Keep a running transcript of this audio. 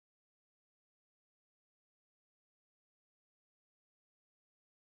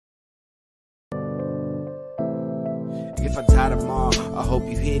if I die tomorrow. I hope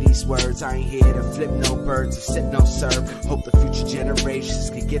you hear these words. I ain't here to flip no birds or sit no serve. Hope the future generations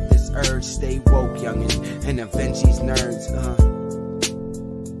can get this urge. Stay woke, youngin', and avenge these nerds.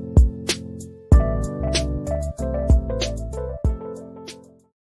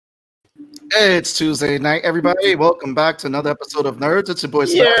 It's Tuesday night, everybody. Welcome back to another episode of Nerds. It's your boy,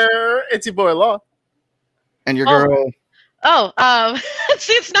 it's your boy Law, and your girl.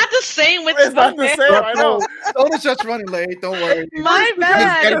 See, it's not the same with it's not the same. I know. Don't just running late. Don't worry. My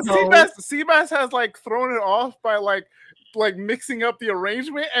bad. Seabass has like thrown it off by like mixing up the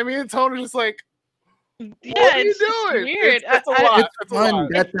arrangement. I mean, Tony just like, yeah, what are you doing? Weird. It's a lot. It's fun.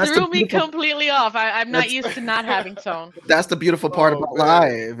 It threw me completely off. I'm not used to not having tone. That's the beautiful part about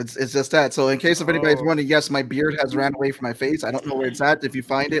live. It's just that. So in case if anybody's wondering, yes, my beard has ran away from my face. I don't know where it's at. If you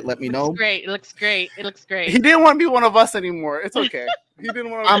find it, let me know. It looks great. He didn't want to be one of us anymore. It's okay. He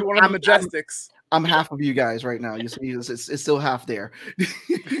didn't want to be one of the Majestics. I'm half of you guys right now. You see, it's still half there.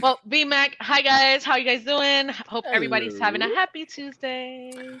 Well, B-Mac, hi guys. How you guys doing? Hope everybody's having a happy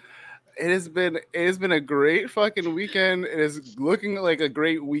Tuesday. It has been a great fucking weekend. It is looking like a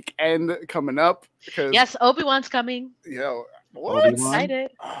great weekend coming up. Yes, Obi-Wan's coming. Yo, what? I'm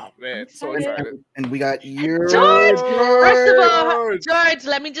excited. Oh man, so excited. And we got your George. First of all, George,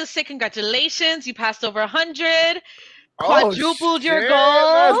 let me just say congratulations. You passed over 100. Quadrupled your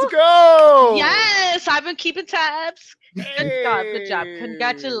goal. Let's go. Yes, I've been keeping tabs. Good job.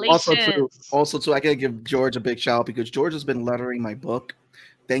 Congratulations. Also, too, I gotta give George a big shout out because George has been lettering my book.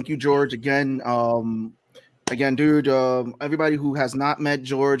 Thank you, George. Again, dude, everybody who has not met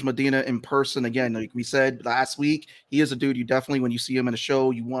George Medina in person, again, like we said last week, he is a dude you definitely, when you see him in a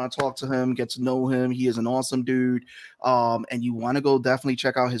show, you want to talk to him, get to know him. He is an awesome dude. And you want to go definitely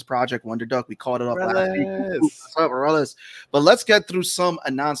check out his project, Wonder Duck. We called it up last week. What's up, Morales? But let's get through some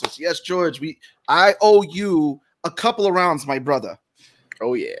announcements. Yes, George, I owe you a couple of rounds, my brother.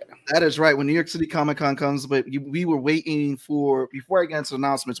 Oh, yeah. That is right. When New York City Comic Con comes, but we were waiting before I get into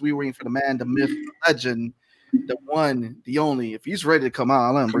announcements, we were waiting for the man, the myth, the legend, the one, the only. If he's ready to come out,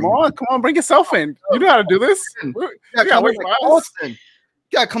 I'll let him come on, bring yourself in. You know how to do this. You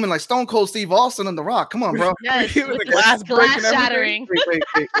gotta come in like Stone Cold Steve Austin and The Rock. Come on, bro. Yes, with glass shattering. Wait.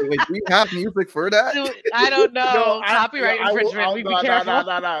 Do you have music for that? Dude, I don't know. Copyright infringement. Be careful.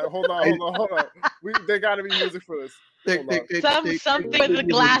 No. Hold on. There gotta be music for this. Something with the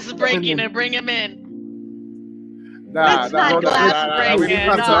glass breaking and bring him in. That's not glass breaking.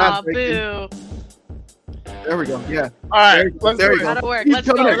 Boo. There we go. Yeah. All right. There you go. That'll work. Let's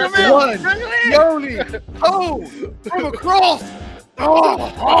go. One, Yoni, from across.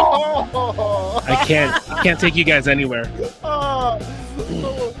 I can't take you guys anywhere. That's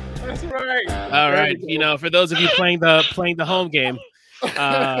right. All right. For those of you playing the home game,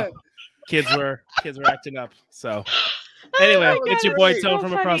 kids were acting up. So anyway, it's your boy Tone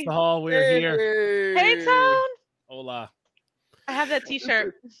from across the hall. We're here. Hey, Tone. Hola. I have that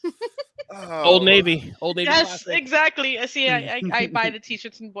T-shirt. Old Navy. Yes, classic. Exactly. See, I buy the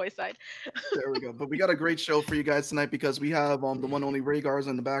T-shirts in boys' side. There we go. But we got a great show for you guys tonight because we have the one only Ray Garza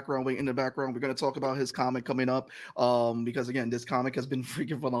in the background. We're going to talk about his comic coming up. Because again, this comic has been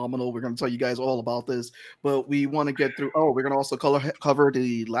freaking phenomenal. We're going to tell you guys all about this. But we want to get through. We're going to also cover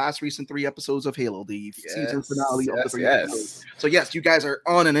the last recent 3 episodes of Halo, the season finale of the 3 episodes. So yes, you guys are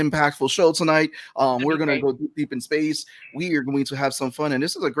on an impactful show tonight. We're going to go deep in space. We are going to have some fun, and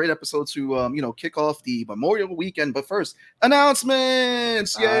this is a great episode to kick off the Memorial Weekend. But first,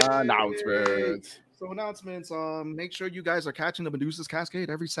 announcements. So announcements. Make sure you guys are catching the Medusa's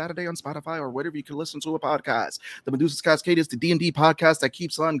Cascade every Saturday on Spotify or wherever you can listen to a podcast. The Medusa's Cascade is the D&D podcast that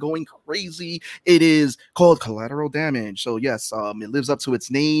keeps on going crazy. It is called Collateral Damage. So yes, it lives up to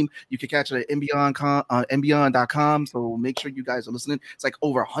its name. You can catch it at mbeyond.com. So make sure you guys are listening. It's like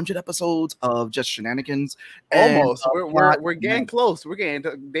over 100 episodes of just shenanigans. Almost. We're getting close. We're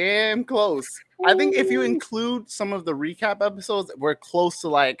getting damn close. I think if you include some of the recap episodes, we're close to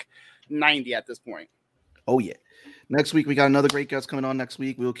like 90 at this point. Oh yeah. Next week we got another great guest coming on next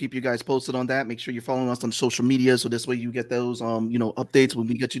week. We'll keep you guys posted on that. Make sure you're following us on social media so this way you get those updates when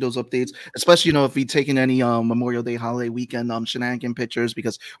we get you those updates, especially if we taking any Memorial Day holiday weekend shenanigan pictures,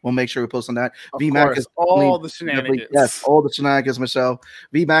 because we'll make sure we post on that. VMAC is all the shenanigans. Yes, all the shenanigans, Michelle.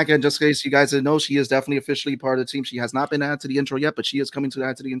 VMAC, and just in case you guys didn't know, she is definitely officially part of the team. She has not been added to the intro yet, but she is coming to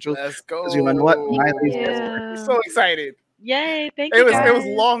add to the intro. Let's go. You know what? We're so excited. Yay, thank you. It was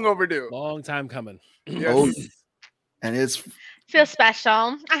long overdue. Long time coming. Yes. And it's feel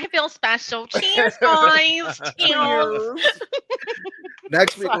special. I feel special. Cheers, guys. Cheers.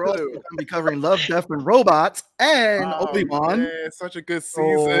 Next week, we're also going to be covering Love, Death, and Robots and Obi-Wan. Such a good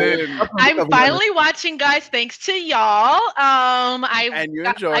season. I'm finally watching, guys, thanks to y'all. I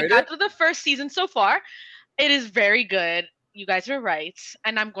got through the first season so far. It is very good. You guys are right,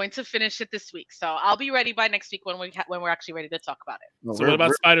 and I'm going to finish it this week. So I'll be ready by next week when we're actually ready to talk about it. So what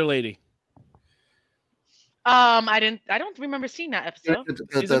about Spider Lady? I don't remember seeing that episode.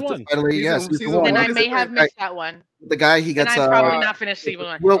 Season 1. Season 1. And I may have missed that one. The guy he gets. And I probably not finished season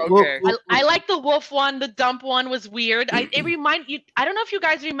 1. I like the wolf one. The dump one was weird. It remind you. I don't know if you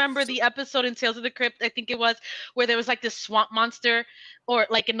guys remember the episode in Tales of the Crypt. I think it was where there was like this swamp monster, or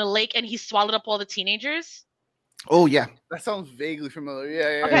like in the lake, and he swallowed up all the teenagers. Oh yeah, that sounds vaguely familiar.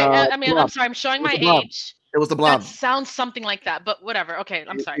 Yeah. Okay, I mean, I'm sorry. I'm showing my age. It was the Blob. That sounds something like that, but whatever. Okay,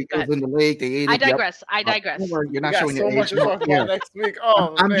 I'm sorry. Go ahead. In the lake, they ate it. I digress. I digress. You're not showing your age. Next week.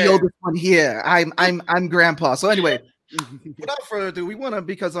 Oh, I'm the oldest one here. I'm grandpa. So anyway, without further ado, we want to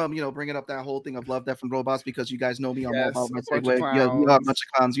bringing up that whole thing of Love, Death, and Robots because you guys know me. I'm all about my segue. Yeah, you are a bunch of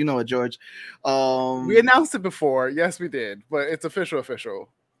clowns. You know it, George. We announced it before. Yes, we did, but it's official.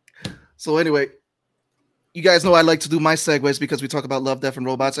 So anyway. You guys know I like to do my segues because we talk about Love, Death, and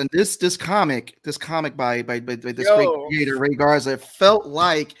Robots, and this comic by this great creator Ray Garza felt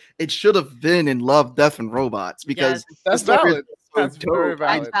like it should have been in Love, Death, and Robots because that's valid. That's very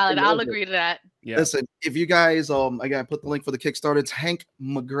valid. That's valid. I'll agree to that. Yeah. Listen, if you guys again put the link for the Kickstarter, it's Hank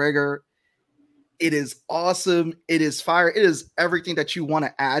McGregor. It is awesome. It is fire. It is everything that you want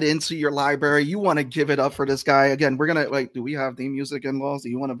to add into your library. You want to give it up for this guy. Again, we're gonna do we have theme music in laws?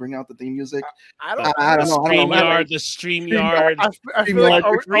 Do you want to bring out the theme music? I don't know. The StreamYard,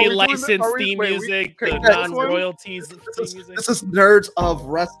 pre-licensed theme music, the non-royalties theme music. This is Nerds of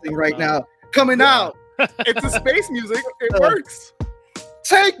Wrestling right now. Coming out. It's a space music. It works.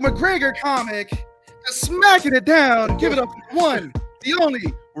 Take McGregor comic, just smacking it down. Give it up for one, the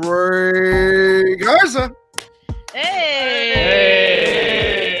only Ray Garza. Hey.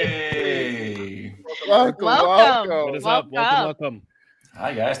 Welcome. What is up? Welcome.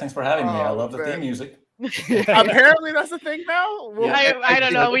 Hi guys, thanks for having me. I love the theme music. Apparently that's the thing now. I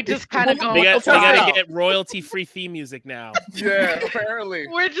don't know. We just kind of go. We gotta get royalty-free theme music now. Yeah, apparently.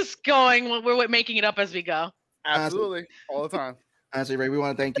 We're just going. We're making it up as we go. Absolutely, all the time. Honestly, Ray, we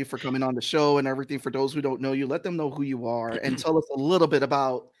want to thank you for coming on the show and everything. For those who don't know you, let them know who you are and tell us a little bit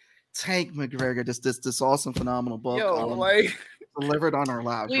about Tank McGregor. This awesome, phenomenal book. Delivered on our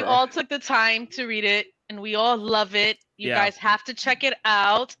laps. We all took the time to read it, and we all love it. You guys have to check it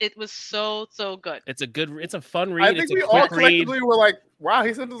out. It was so good. It's a fun read. I think we all collectively were like, "Wow,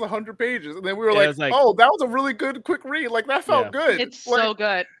 he sent us 100 pages," and then we were like, "Oh, that was a really good quick read. Like that felt good. It's so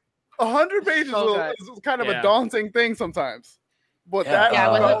good. 100 pages is kind of a daunting thing sometimes." But that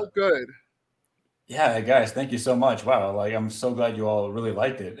felt good. Yeah, guys, thank you so much. Wow, I'm so glad you all really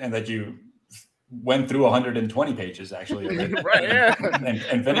liked it and that you went through 120 pages actually right, and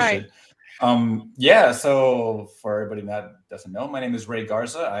finished it. So for everybody that doesn't know, my name is Ray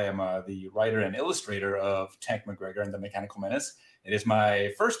Garza. I am the writer and illustrator of Tank McGregor and the Mechanical Menace. It is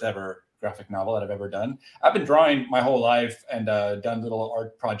my first ever graphic novel that I've ever done. I've been drawing my whole life and done little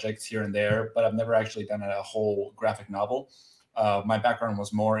art projects here and there, but I've never actually done a whole graphic novel. My background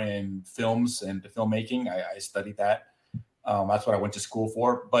was more in films and filmmaking. I studied that. That's what I went to school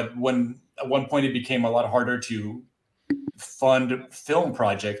for. But at one point it became a lot harder to fund film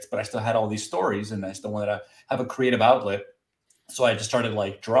projects, but I still had all these stories and I still wanted to have a creative outlet. So I just started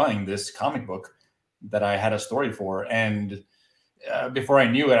drawing this comic book that I had a story for. And before I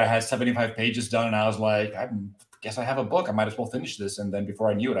knew it, I had 75 pages done and I was like, I guess I have a book. I might as well finish this. And then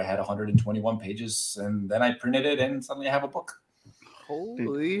before I knew it, I had 121 pages and then I printed it and suddenly I have a book.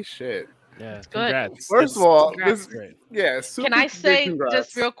 Holy shit. Yeah, congrats. First of all, great. Can I say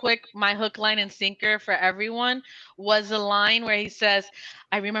just real quick, my hook, line, and sinker for everyone was a line where he says,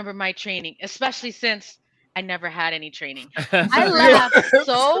 I remember my training, especially since I never had any training. I laughed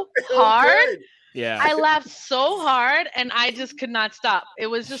so hard. Yeah. I laughed so hard and I just could not stop. It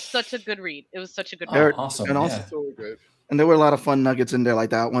was just such a good read. It was such a good read. Awesome. And also so good. And there were a lot of fun nuggets in there,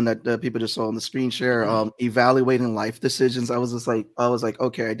 like that one that people just saw on the screen share. Evaluating life decisions. I was like,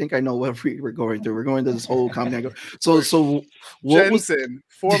 okay, I think I know what we're going through. We're going to this whole comedy. So what Jensen,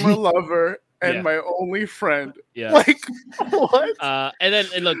 former lover and my only friend. Yeah. What? And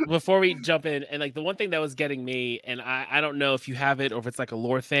look, before we jump in, and the one thing that was getting me, and I don't know if you have it or if it's a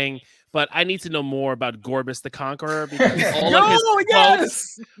lore thing, but I need to know more about Gorbis the Conqueror because all of his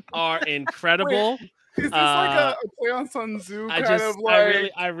quotes are incredible. Wait. Is this a play on Sun Tzu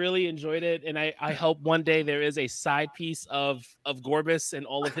I really enjoyed it, and I hope one day there is a side piece of Gorbis and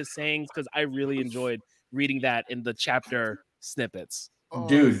all of his sayings because I really enjoyed reading that in the chapter snippets.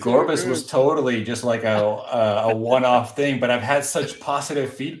 Dude, Gorbis was totally just like a one-off thing, but I've had such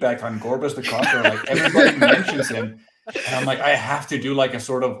positive feedback on Gorbis the Conqueror. Like everybody mentions him, and I'm like, I have to do like a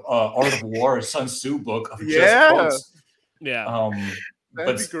sort of Art of War Sun Tzu book of just quotes. Yeah.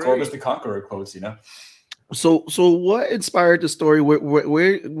 But Gorbis the Conqueror quotes, you know. So what inspired the story?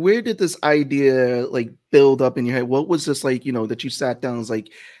 Where did this idea like build up in your head? What was this like? That you sat down and was like,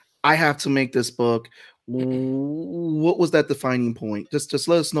 I have to make this book. What was that defining point? Just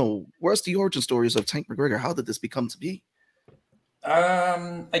let us know. Where's the origin stories of Tank McGregor? How did this become to be?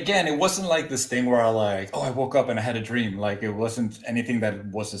 Again, it wasn't like this thing where I woke up and I had a dream. Like it wasn't anything that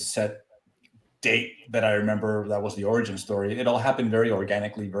was a set date that I remember that was the origin story. It all happened very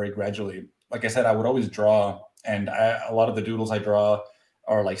organically, very gradually. Like I said, I would always draw, and a lot of the doodles I draw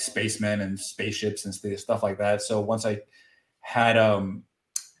are like spacemen and spaceships and stuff like that. So once I had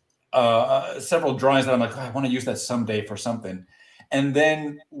several drawings that I'm like, I want to use that someday for something. And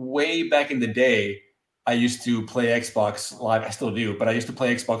then way back in the day, I used to play Xbox Live. I still do, but I used to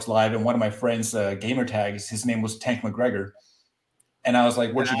play Xbox Live, and one of my friends' gamer tags, his name was Tank McGregor. And I was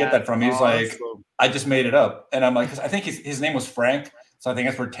like, where'd you get that from? He was like, I just made it up. And I'm like, 'cause I think his name was Frank. So I think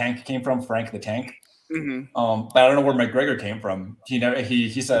that's where Tank came from, Frank the Tank. Mm-hmm. But I don't know where McGregor came from. He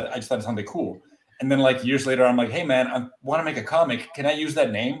said, I just thought it sounded cool. And then like years later, I'm like, hey man, I want to make a comic. Can I use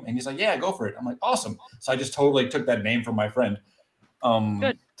that name? And he's like, yeah, go for it. I'm like, awesome. So I just totally took that name from my friend.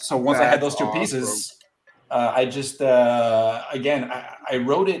 So once I had those two pieces, I just, again, I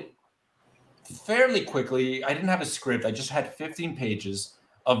wrote it fairly quickly. I didn't have a script. I just had 15 pages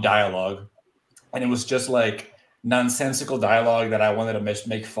of dialogue. And it was just like nonsensical dialogue that I wanted to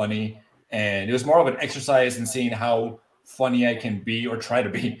make funny. And it was more of an exercise in seeing how funny I can be or try to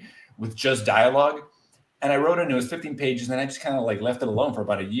be with just dialogue. And I wrote it and it was 15 pages, and I just kind of like left it alone for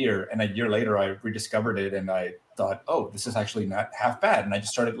about a year. And a year later, I rediscovered it and I thought, oh, this is actually not half bad. And I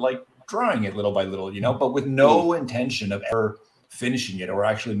just started like drawing it little by little, but with no intention of ever finishing it or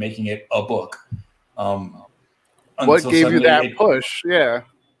actually making it a bok. What gave you that push? Yeah.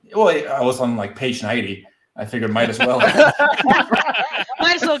 Well, I was on like page 90. I figured might as well.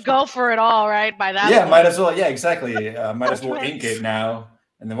 Might as well go for it all, right? By that. Yeah, might as well. Yeah, exactly. Might as well ink it now.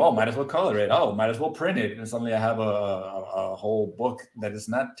 And then, might as well color it. Oh, might as well print it. And suddenly I have a whole book that is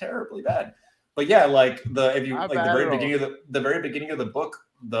not terribly bad. But yeah, like the very beginning of the book,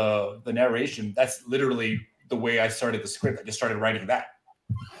 the narration, that's literally the way I started the script. I just started writing that.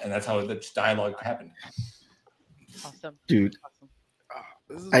 And that's how the dialogue happened. Awesome. Dude.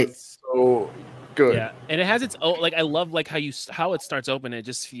 This is so good. Yeah, and it has its own, like, I love like how it starts open. It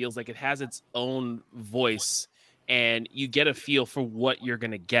just feels like it has its own voice, and you get a feel for what you're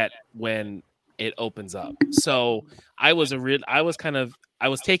gonna get when it opens up. So I was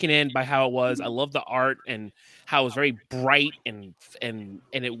taken in by how it was. I love the art and how it was very bright and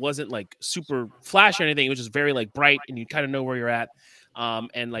it wasn't like super flash or anything. It was just very like bright, and you kind of know where you're at.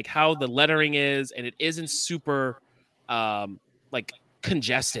 And like how the lettering is, and it isn't super like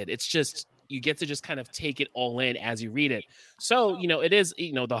congested. It's just you get to just kind of take it all in as you read it. So, it is,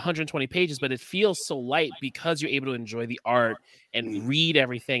 the 120 pages, but it feels so light because you're able to enjoy the art and read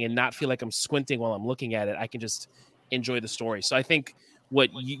everything and not feel like I'm squinting while I'm looking at it. I can just enjoy the story. So I think what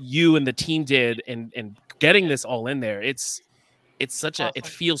you and the team did and getting this all in there, it's such awesome. It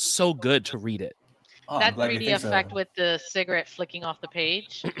feels so good to read it. Oh, that 3D effect with the cigarette flicking off the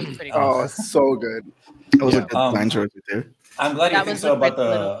page is pretty cool. Oh, it's so good. That was a good design choice there. I'm glad you think so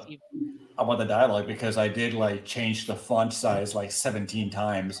about the dialogue, because I did like change the font size like 17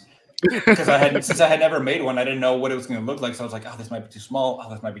 times because since I had never made one, I didn't know what it was going to look like. So I was like, oh, this might be too small.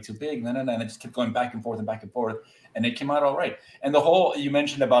 Oh, this might be too big. And I just kept going back and forth, and it came out all right. And the whole you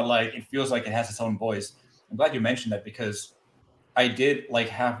mentioned about like it feels like it has its own voice. I'm glad you mentioned that, because I did like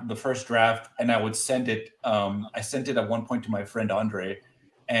have the first draft, and I would send it. I sent it at one point to my friend Andre,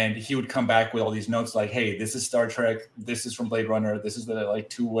 and he would come back with all these notes like, "Hey, this is Star Trek. This is from Blade Runner. This is the like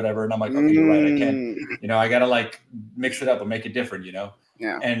 2 whatever." And I'm like, "Okay, you're right. I can't. I gotta like mix it up and make it different.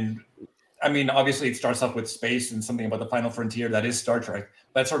 Yeah. And I mean, obviously, it starts off with space and something about the final frontier that is Star Trek,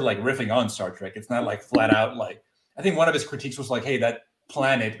 but it's sort of like riffing on Star Trek. It's not like flat out like. I think one of his critiques was like, "Hey, that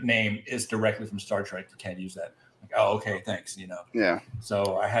planet name is directly from Star Trek. You can't use that." Like, oh, okay, thanks. Yeah.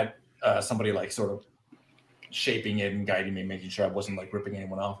 So I had somebody like sort of shaping it and guiding me, making sure I wasn't like ripping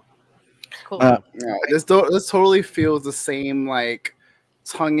anyone off. Cool. This totally feels the same like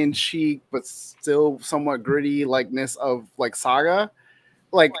tongue in cheek, but still somewhat gritty likeness of like Saga.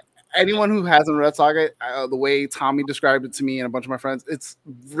 Like anyone who hasn't read Saga, the way Tommy described it to me and a bunch of my friends, it's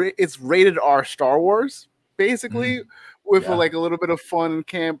rated R Star Wars basically, with like a little bit of fun and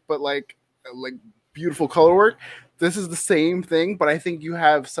camp, but like beautiful color work. this is the same thing, but I think you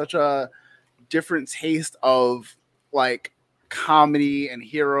have such a different taste of like comedy and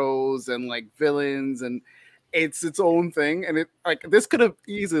heroes and like villains, and it's its own thing. And it like this could have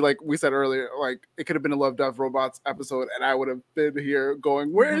easily, like we said earlier, like it could have been a Love, Death, Robots episode, and I would have been here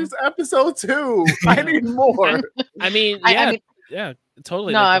going, "Where's episode 2? I need more." I mean, yeah,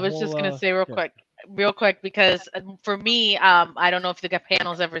 totally. No, like I was just gonna say real quick, because for me, I don't know if the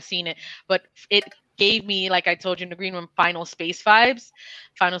panel's ever seen it, but it gave me, like I told you in the green room, Final Space vibes.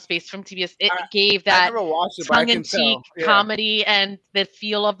 Final Space from TBS. It gave that tongue-in-cheek comedy and the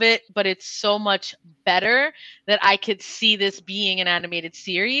feel of it, but it's so much better that I could see this being an animated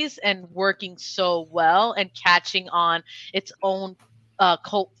series and working so well and catching on its own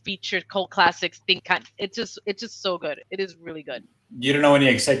cult classics thing. It's just so good. It is really good. You don't know any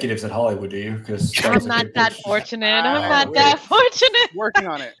executives at Hollywood, do you? Because I'm not that fortunate. I'm not that fortunate. Working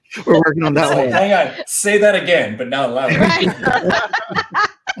on it. We're working on that one. Hang on. Say that again, but not loud. Right.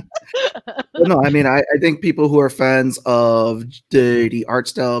 No, I mean, I think people who are fans of the art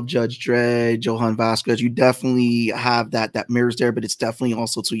style of Judge Dredd, Johann Vasquez, you definitely have that mirrors there, but it's definitely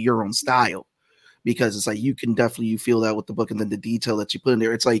also to your own style, because it's like you feel that with the book, and then the detail that you put in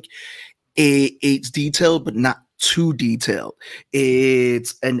there. It's like it's detailed, but not too detailed.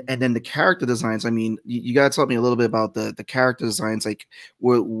 It's and then the character designs. I mean, you gotta tell me a little bit about the character designs. Like,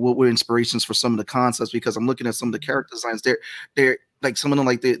 what were inspirations for some of the concepts? Because I'm looking at some of the character designs. They're like some of them,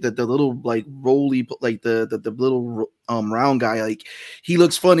 like the little like roly, like the little round guy. Like, he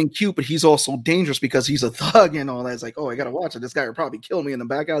looks fun and cute, but he's also dangerous because he's a thug and all that. It's like, oh, I gotta watch it. This guy would probably kill me in the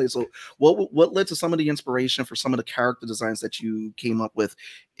back alley. So what led to some of the inspiration for some of the character designs that you came up with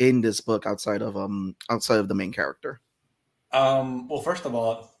in this book outside of the main character? Well, first of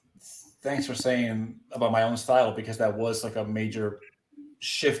all, thanks for saying about my own style, because that was like a major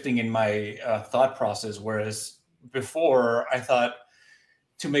shifting in my thought process. Whereas before, I thought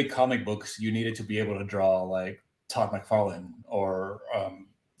to make comic books, you needed to be able to draw like Todd McFarlane or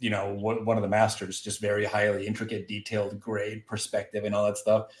one of the masters, just very highly intricate, detailed, grade perspective and all that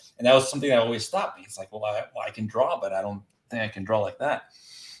stuff. And that was something that always stopped me. It's like, well, I can draw, but I don't think I can draw like that.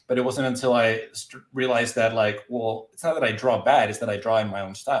 But it wasn't until I realized that, like, well, it's not that I draw bad, it's that I draw in my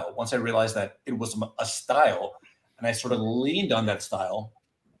own style. Once I realized that it was a style, and I sort of leaned on that style,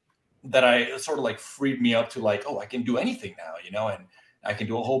 that I sort of like freed me up to like, oh, I can do anything now, and I can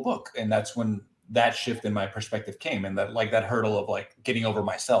do a whole book. And that's when that shift in my perspective came, and that hurdle of like getting over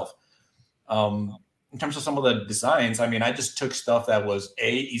myself. In terms of some of the designs, I mean, I just took stuff that was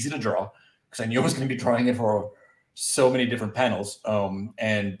easy to draw, because I knew I was going to be drawing it for so many different panels,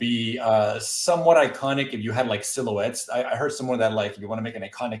 and be somewhat iconic. If you had like silhouettes, I heard somewhere that like, if you want to make an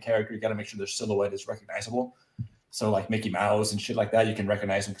iconic character, you got to make sure their silhouette is recognizable. So like Mickey Mouse and shit like that, you can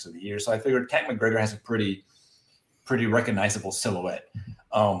recognize him because of the ears. So I figured Tank McGregor has a pretty recognizable silhouette.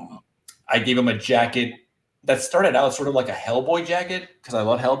 I gave him a jacket that started out sort of like a Hellboy jacket, because I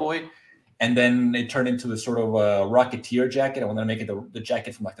love Hellboy. And then it turned into a sort of a Rocketeer jacket. I wanted to make it the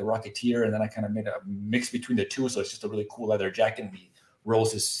jacket from like the Rocketeer. And then I kind of made a mix between the two. So it's just a really cool leather jacket. And he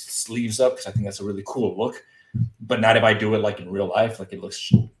rolls his sleeves up, because I think that's a really cool look. But not if I do it like in real life. Like, it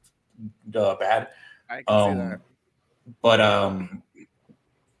looks bad. I can see that. But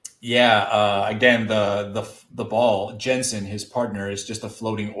again, the ball, Jensen, his partner, is just a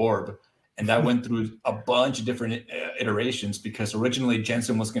floating orb. And that went through a bunch of different iterations, because originally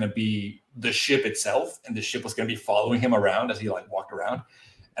Jensen was going to be the ship itself, and the ship was going to be following him around as he like walked around.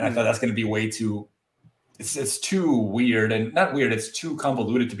 And I thought that's going to be way too, it's too weird, and not weird, it's too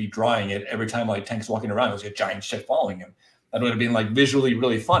convoluted to be drawing it every time like Tank's walking around. It was a giant ship following him. That would have been like visually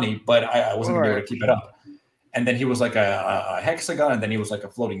really funny, but I wasn't going to be able to keep it up. And then he was like a hexagon, and then he was like a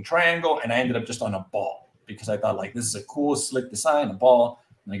floating triangle, and I ended up just on a ball, because I thought like, this is a cool slick design, a ball.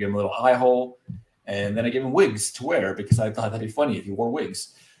 And I gave him a little eye hole, and then I gave him wigs to wear, because I thought that'd be funny if he wore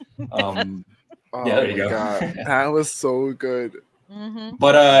wigs. There you go. God. That was so good. Mm-hmm.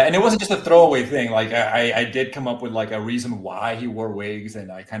 But and it wasn't just a throwaway thing. Like I did come up with like a reason why he wore wigs,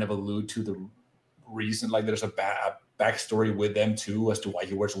 and I kind of allude to the reason. Like, there's a backstory with them too, as to why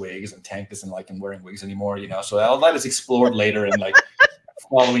he wears wigs, and Tank doesn't like him wearing wigs anymore. So all that is explored later in like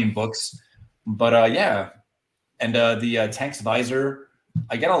following books. But and the Tank's visor,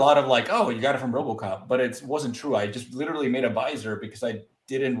 I get a lot of like, oh, you got it from RoboCop, but it wasn't true. I just literally made a visor because I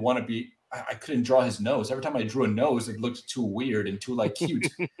didn't want to be. I couldn't draw his nose. Every time I drew a nose, it looked too weird and too like cute.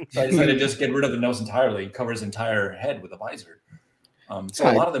 So I decided to just get rid of the nose entirely and cover his entire head with a visor. So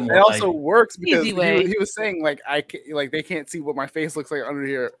a lot of them were also works because he was saying like, they can't see what my face looks like under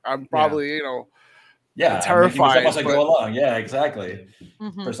here. I'm probably terrified. As I go along. Yeah, exactly.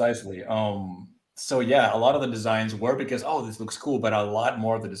 Mm-hmm. Precisely. So yeah, a lot of the designs were because this looks cool, but a lot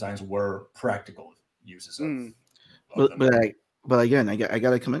more of the designs were practical uses of them. But again, I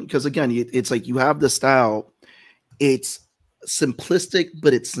gotta come in because again, it's like you have the style. It's simplistic,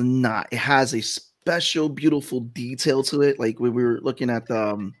 but it's not. It has a special, beautiful detail to it. Like when we were looking at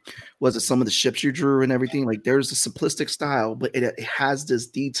the, some of the ships you drew and everything. Like there's a simplistic style, but it has this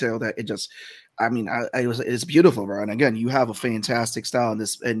detail that it just. I mean, it's beautiful, bro. And again, you have a fantastic style in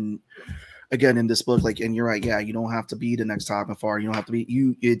this, and again in this book, like, and you're right, yeah, you don't have to be the next Todd McFarlane, you don't have to be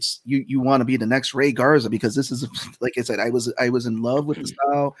you want to be the next Ray Garza, because this is, like I said, I was in love with the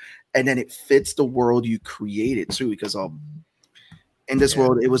style, and then it fits the world you created too, because in this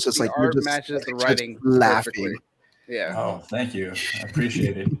world it was just the like art just matches the writing laughing perfectly. Yeah. Oh, thank you. I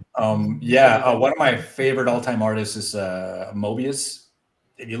appreciate it. One of my favorite all-time artists is Moebius.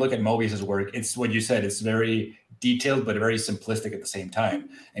 If you look at Moebius's work, it's what you said. It's very detailed, but very simplistic at the same time.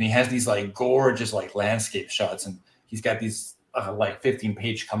 And he has these like gorgeous like landscape shots, and he's got these like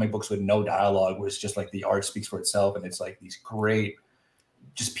 15-page comic books with no dialogue, where it's just like the art speaks for itself, and it's like these great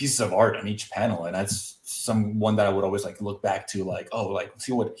just pieces of art on each panel. And that's one that I would always like look back to, like, oh, like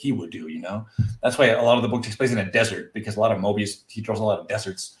see what he would do, you know? That's why a lot of the book takes place in a desert, because a lot of Moebius, he draws a lot of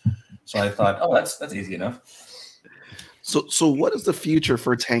deserts. So I thought, oh, that's easy enough. So what is the future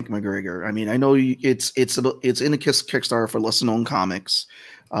for Tank McGregor? I mean, I know it's in a Kickstarter for Lesser Known Comics.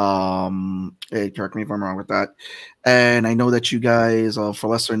 Correct me if I'm wrong with that. And I know that you guys, for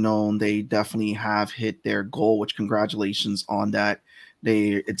Lesser Known, they definitely have hit their goal, which congratulations on that.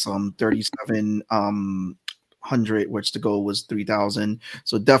 It's 3,700, which the goal was 3,000.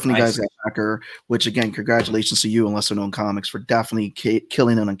 So definitely, nice. Guys, got backer. Which again, congratulations to you and Lesser Known Comics for definitely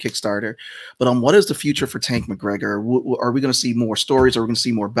killing it on Kickstarter. But what is the future for Tank McGregor? Are we going to see more stories? Are we going to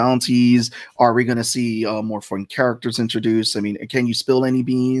see more bounties? Are we going to see more fun characters introduced? I mean, can you spill any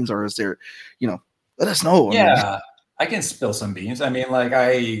beans, or is there, let us know. Yeah, I can spill some beans. I mean, like,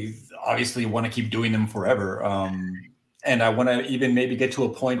 I obviously want to keep doing them forever. And I want to even maybe get to a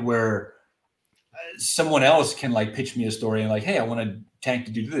point where someone else can like pitch me a story and like, hey, I want a Tank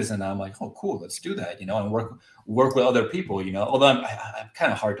to do this, and I'm like, oh, cool, let's do that, and work with other people, Although I'm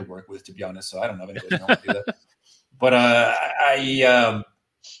kind of hard to work with, to be honest, so I don't know if anybody knows how to do that. But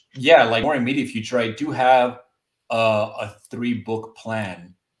like more immediate future, I do have a 3-book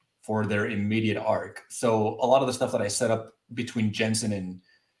plan for their immediate arc. So a lot of the stuff that I set up between Jensen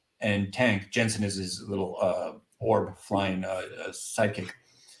and Tank, Jensen is his little orb flying sidekick.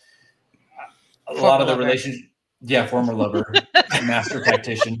 A lot of the relationship, former lover, master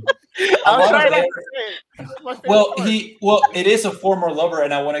tactician. It is a former lover,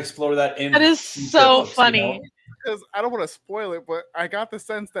 and I want to explore that in. That is so funny. Because I don't want to spoil it, but I got the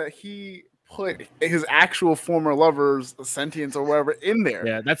sense that he put his actual former lover's sentience or whatever in there.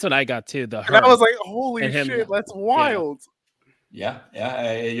 Yeah, that's what I got too. And I was like, holy shit, that's wild. Yeah,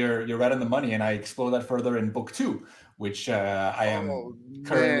 you're right on the money, and I explore that further in book 2, which I am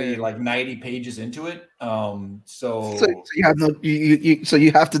currently like 90 pages into it. So you have so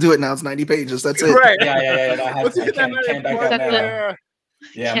you have to do it now. It's 90 pages. That's it. Right. Yeah. I can't back out now.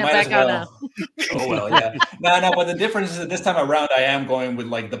 Yeah, might as well. Oh well, yeah. No. But the difference is that this time around, I am going with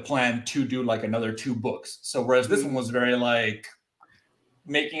like the plan to do like another 2 books. So whereas this one was very like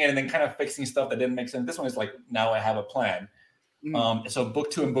making it and then kind of fixing stuff that didn't make sense, this one is like, now I have a plan. So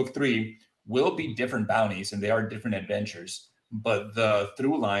book 2 and book 3 will be different bounties, and they are different adventures, but the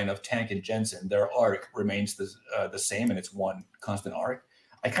through line of Tank and Jensen, their arc remains the same, and it's one constant arc.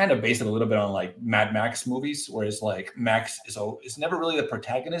 I kind of base it a little bit on like Mad Max movies, where it's like Max is never really the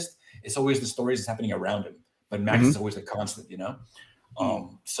protagonist. It's always the stories that's happening around him, but Max is always the constant,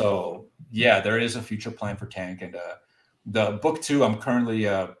 So yeah, there is a future plan for Tank, and the book 2 I'm currently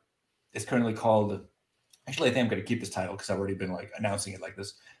is currently called. Actually, I think I'm going to keep this title because I've already been like announcing it like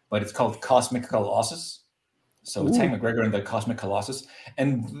this, but it's called Cosmic Colossus. So it's Tank McGregor and the Cosmic Colossus.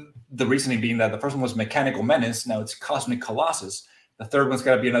 And the reasoning being that the first one was Mechanical Menace. Now it's Cosmic Colossus. The third one's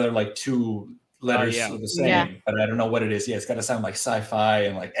got to be another like 2 letters of the same, but I don't know what it is. Yeah, it's got to sound like sci-fi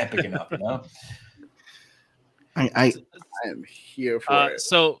and like epic enough, I am here for it.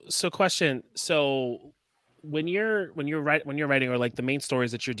 So question. So when you're writing, or like the main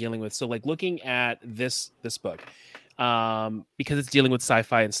stories that you're dealing with, so like looking at this book, because it's dealing with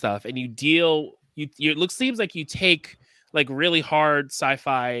sci-fi and stuff, and seems like you take like really hard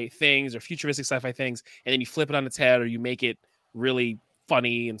sci-fi things or futuristic sci-fi things, and then you flip it on its head, or you make it really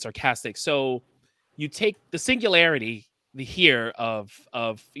funny and sarcastic. So you take the singularity here of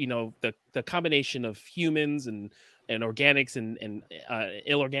the combination of humans and organics and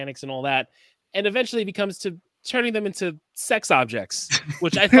inorganics and all that, and eventually becomes to turning them into sex objects,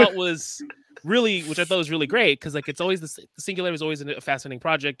 which I thought was really, which I thought was really great because like it's always the Singularity is always a fascinating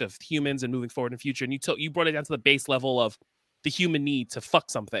project of humans and moving forward in the future, and you brought it down to the base level of the human need to fuck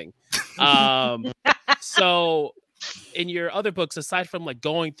something. So in your other books, aside from like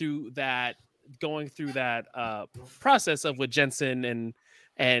going through that process of with Jensen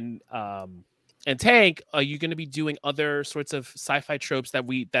and Tank, are you going to be doing other sorts of sci-fi tropes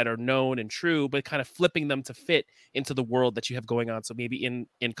that are known and true, but kind of flipping them to fit into the world that you have going on? So maybe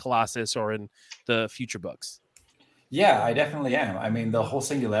in Colossus or in the future books. Yeah, I definitely am. I mean, the whole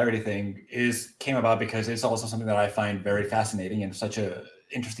Singularity thing came about because it's also something that I find very fascinating and such a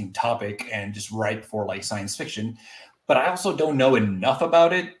interesting topic and just ripe for like science fiction. But I also don't know enough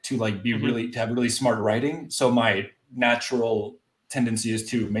about it to like be to have really smart writing. So my natural tendency is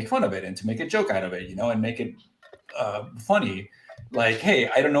to make fun of it and to make a joke out of it, and make it funny. Like, hey,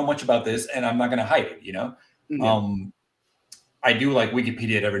 I don't know much about this, and I'm not going to hide it. Yeah. I do like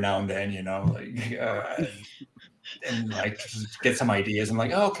Wikipedia it every now and then, and like just get some ideas. I'm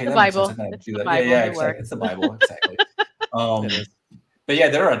like, oh, okay, the that Bible. Makes sense. It's do the that. Bible. Yeah, exactly. It's the Bible, exactly. But yeah,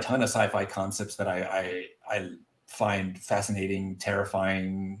 there are a ton of sci-fi concepts that I find fascinating,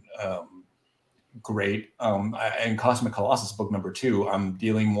 terrifying, great. In Cosmic Colossus book number 2, I'm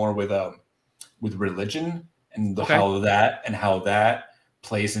dealing more with religion and how that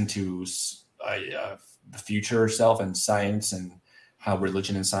plays into the future self and science, and how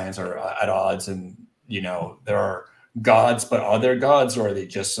religion and science are at odds. And there are gods, but are there gods, or are they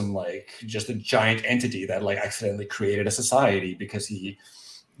just just a giant entity that like accidentally created a society because he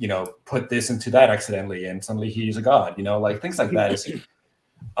put this into that accidentally, and suddenly he's a god, like things like that is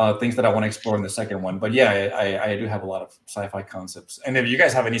things that I want to explore in the second one. But yeah, I do have a lot of sci-fi concepts, and if you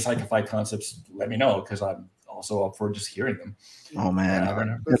guys have any sci-fi concepts, let me know, because I'm also up for just hearing them. Oh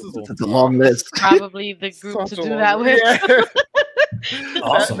man, it's a long list. Probably the group to do that with. Yeah.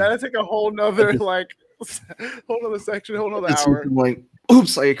 Awesome. That'll take a whole nother section, whole nother hour. Like,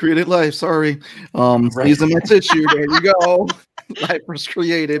 oops, I created life. Sorry. These are my tissue. There you go. Life was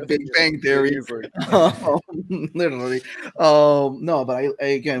created. Big Bang Theory. Literally. No, but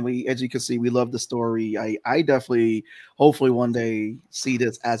we, as you can see, we love the story. I definitely, hopefully one day see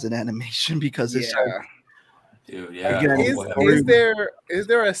this as an animation, because it's dude, yeah. Again, is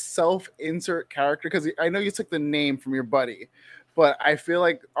there a self-insert character? Because I know you took the name from your buddy, but I feel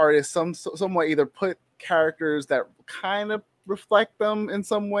like artists somewhat either put characters that kind of reflect them in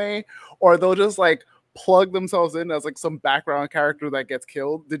some way, or they'll just like plug themselves in as like some background character that gets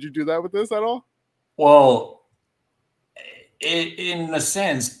killed. Did you do that with this at all? Well, in a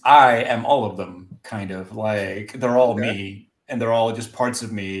sense, I am all of them, kind of. Like, they're all me, and they're all just parts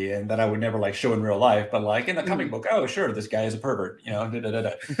of me, and that I would never like show in real life. But like in the comic book, oh sure, this guy is a pervert, that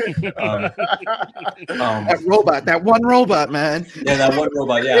one robot, man. Yeah, that one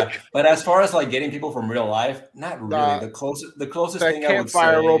robot. Yeah, but as far as like getting people from real life, not really. The closest thing I would say,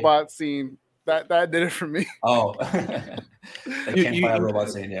 campfire robot scene that did it for me. Oh, the campfire robot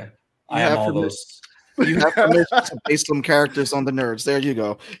scene. Yeah, I am all those. You have permission to base some characters on the nerds. There you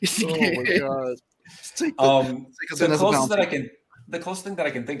go. Oh my god. The closest thing that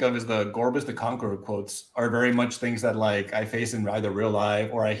I can think of is the Gorbis the Conqueror quotes are very much things that like I face in either real life,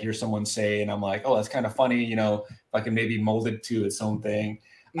 or I hear someone say and I'm like, oh, that's kind of funny, if I can maybe mold it to its own thing.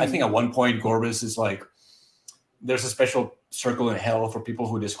 I think at one point Gorbis is like, there's a special circle in hell for people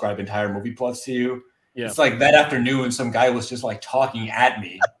who describe entire movie plots to you. Yeah. It's like that afternoon some guy was just like talking at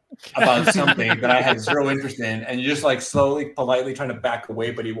me about something that I had zero interest in, and you're just like slowly, politely trying to back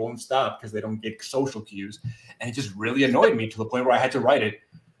away, but he won't stop because they don't get social cues, and it just really annoyed me to the point where I had to write it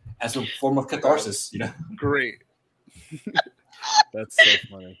as a form of catharsis. Great. That's so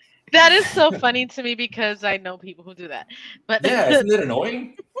funny. That is so funny to me because I know people who do that. But yeah, isn't it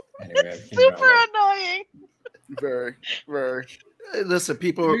annoying? Anyway, super annoying. Very, very. Listen,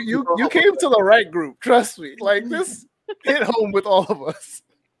 people. You came to the right group. Trust me. Like, this hit home with all of us.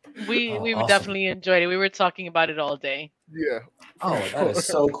 We awesome. Definitely enjoyed it. We were talking about it all day. Yeah. Oh, that is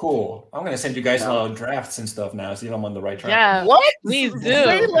so cool. I'm gonna send you guys drafts and stuff now, see if I'm on the right track. Yeah. What? Please do.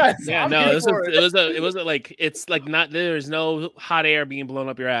 Yeah, no, it wasn't like, it's like not, there's no hot air being blown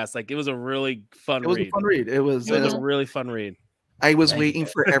up your ass. Like, it was a really fun read. It was a fun read. It was a really fun read. I was waiting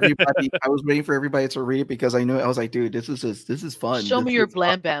for everybody. I was waiting for everybody to read because I knew I was like, dude, this is fun. Show me your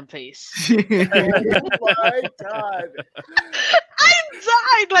blam bam face. Oh my god. I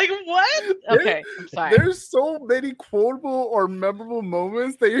died. Like, what? Okay, I'm sorry. There's so many quotable or memorable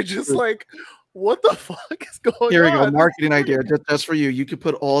moments that you're just like, what the fuck is going on? Here we go. Marketing idea just for you. You could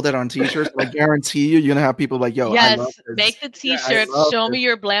put all that on t-shirts. I guarantee you're gonna have people like, yo, yes, make the t-shirt. Show me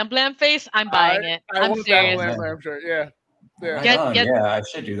your blam blam face. I'm buying it. I'm serious. Blam blam shirt. Yeah. Yeah, I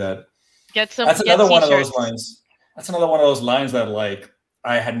should do that. Get some. That's another one of those lines. That's another one of those lines that like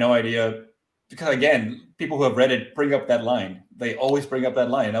I had no idea, because again, people who have read it bring up that line. They always bring up that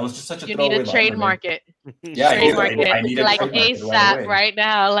line. That was just such a throwaway line. You need to trademark it. Yeah, trademark it. I need to like trademark ASAP right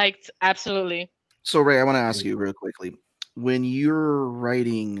now. Like absolutely. So Ray, I want to ask you real quickly. When you're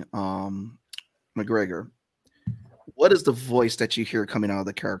writing McGregor, what is the voice that you hear coming out of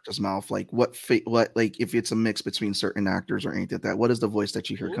the character's mouth? Like what like if it's a mix between certain actors or anything like that, what is the voice that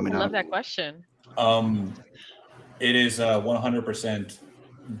you hear coming out? I love that question. It is 100%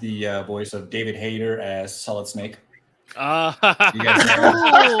 the voice of David Hayter as Solid Snake. I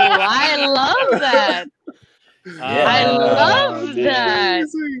love that. I love that.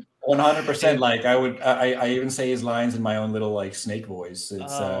 100%. Like I even say his lines in my own little like Snake voice.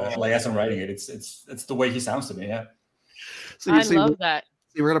 It's like as I'm writing it, it's the way he sounds to me. Yeah. So I love that.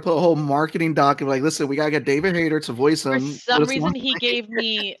 We're gonna put a whole marketing doc of like, listen, we gotta get David Hayter to voice him. For some reason, he gave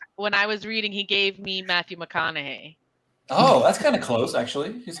me when I was reading, he gave me Matthew McConaughey. Oh, that's kind of close,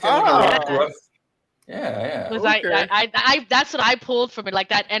 actually. He's got like a rough. Yeah. Was I that's what I pulled from it. Like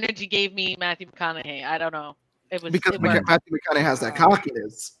that energy gave me Matthew McConaughey. I don't know. It was because Matthew McConaughey has that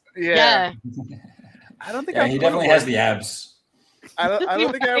cockiness. Yeah. I don't think. Yeah, he definitely has the abs. I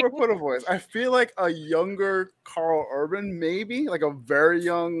don't think I ever put a voice. I feel like a younger Karl Urban, maybe like a very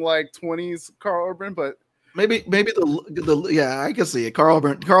young, like 20s Karl Urban, but maybe the yeah, I can see it. Karl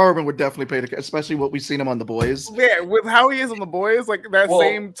Urban would definitely play the, especially what we've seen him on The Boys. Yeah, with how he is on The Boys, like that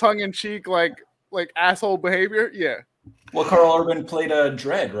same tongue in cheek, like asshole behavior. Yeah. Well, Karl Urban played a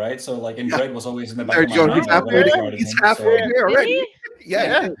Dredd, right? So like in Dredd was always in the back of my mind. He's halfway there already.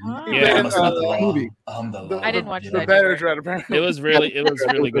 Yeah. I didn't watch the better Dredd apparently. It was really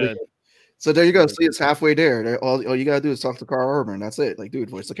good. So there you go. See, it's halfway there. All you gotta do is talk to Karl Urban. That's it. Like, dude,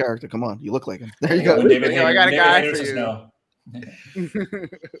 voice the character. Come on, you look like him. There you go. I got a guy for you.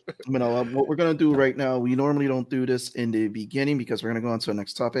 What we're gonna do right now, we normally don't do this in the beginning because we're gonna go on to the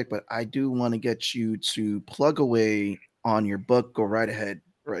next topic, but I do want to get you to plug away on your book. Go right ahead,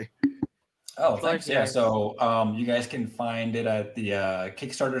 Ray. Oh, thanks. Yeah, so you guys can find it at the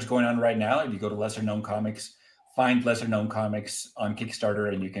Kickstarter's going on right now. If you go to Lesser Known Comics, find Lesser Known Comics on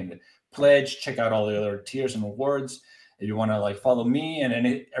Kickstarter, and you can pledge, check out all the other tiers and rewards. If you want to like follow me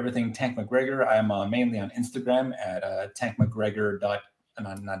and everything Tank McGregor, I'm mainly on Instagram at Tank McGregor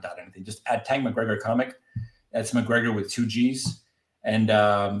just at Tank McGregor Comic. That's McGregor with 2 G's. And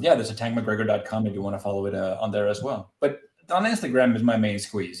there's a tankmcgregor.com if you want to follow it on there as well. But on Instagram is my main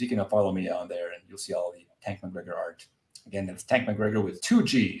squeeze. You can follow me on there and you'll see all the Tank McGregor art. Again, that's Tank McGregor with 2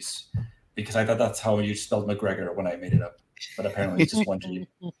 G's because I thought that's how you spelled McGregor when I made it up. But apparently it's just 1 G.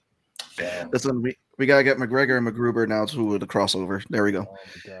 So. Listen, we gotta get McGregor and McGruber now to the crossover. There we go. Oh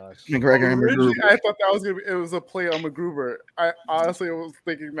my gosh. McGregor and McGruber. I thought that was it was a play on McGruber. I honestly was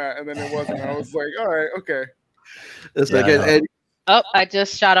thinking that, and then it wasn't. I was like, all right, okay. I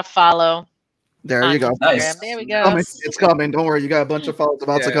just shot a follow. There you go. Nice. There we go. It's coming. Don't worry. You got a bunch of follows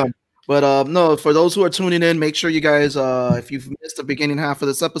about to come. But no, for those who are tuning in, make sure you guys, if you've missed the beginning half of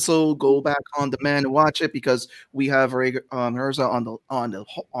this episode, go back on demand and watch it because we have Herza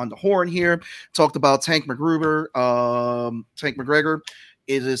on the horn here. Talked about Tank McGruber. Tank McGregor.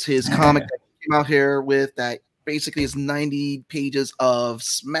 It is his comic that came out here with that. Basically, it's 90 pages of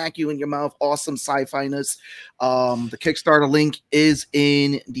smack you in your mouth, awesome sci-fi-ness. The Kickstarter link is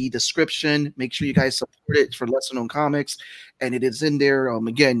in the description. Make sure you guys support it for Lesser Known Comics, and it is in there.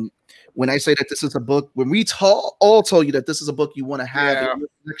 Again, when I say that this is a book, when we all tell you that this is a book you want to have in your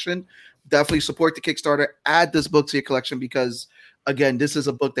collection, definitely support the Kickstarter. Add this book to your collection because, again, this is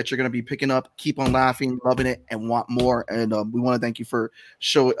a book that you're going to be picking up, keep on laughing, loving it, and want more. And we want to thank you for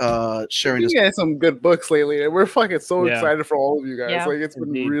sharing this. You had some good books lately, and we're fucking so excited for all of you guys. Like, it's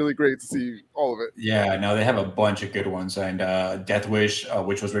been really great to see all of it. Yeah, no, they have a bunch of good ones. And Death Wish,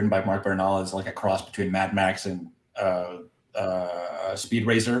 which was written by Mark Bernal, is like a cross between Mad Max and Speed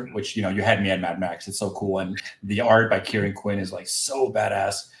Racer, which, you had me at Mad Max. It's so cool. And the art by Kieran Quinn is like so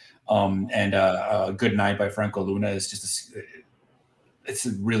badass. And Good Night by Franco Luna is just it's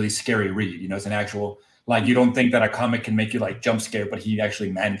a really scary read. It's an actual, like, you don't think that a comic can make you like jump scare, but he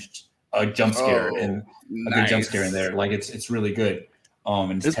actually managed a jump scare and a good jump scare in there. Like it's really good.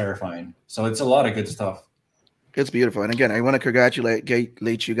 And it's terrifying. So it's a lot of good stuff. It's beautiful. And again, I want to congratulate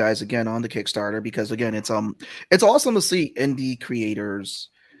you guys again on the Kickstarter because again, it's awesome to see indie creators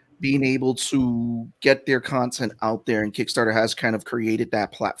being able to get their content out there, and Kickstarter has kind of created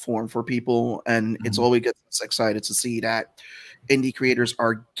that platform for people. And it's always gets us excited to see that, indie creators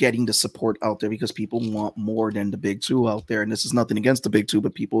are getting the support out there because people want more than the big two out there. And this is nothing against the big two,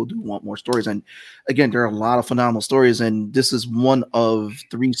 but people do want more stories. And again, there are a lot of phenomenal stories, and this is one of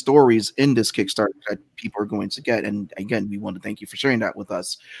 3 stories in this Kickstarter that people are going to get. And again, we want to thank you for sharing that with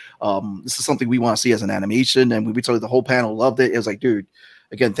us. This is something we want to see as an animation, and we told you the whole panel loved it. It was like, dude,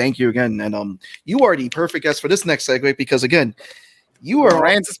 again, thank you again. And you are the perfect guest for this next segue because again, you are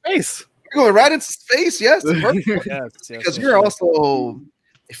right into space. You're going right into space, yes. Because you're also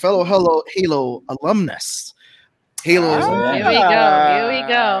a fellow Halo alumnus. Halo. Here we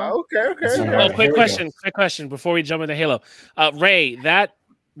go. Okay. Oh, quick question before we jump into Halo. Ray, that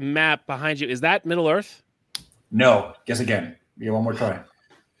map behind you, is that Middle Earth? No. Guess again. You get one more try.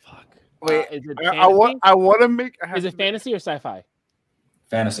 Fuck. Wait, I want to make. Is it fantasy or sci-fi?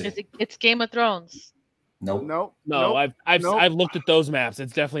 Fantasy. It's Game of Thrones. Nope. No. I've looked at those maps.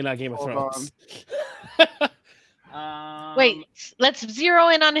 It's definitely not Game of Thrones. Wait, let's zero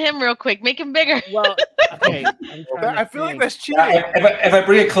in on him real quick. Make him bigger. Well, okay. I feel like that's cheating. If I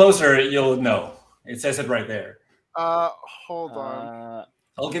bring it closer, you'll know. It says it right there. Hold on.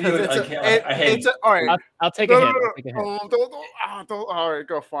 I'll give you a hint. All right. I'll take a hint. All right,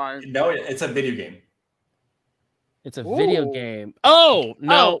 go fine. No, it's a video game. It's a video game. Oh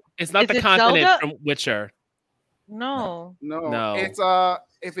no, it's not the continent Zelda? From Witcher. No. It's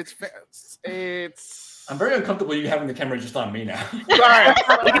it's. I'm very uncomfortable you having the camera just on me now. Sorry.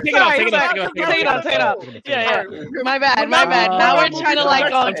 Take it off. Yeah. My bad. Now we're trying to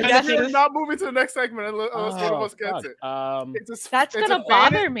we're not moving to the next segment unless one of us gets it. That's gonna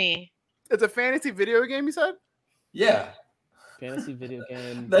bother me. It's a fantasy video game, you said? Yeah. Fantasy video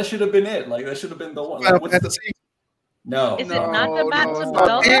game. That should have been it. Like that should have been the one. No. Is it not the Maps of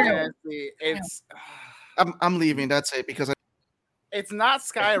Zelda? It's. I'm leaving. That's it because it's not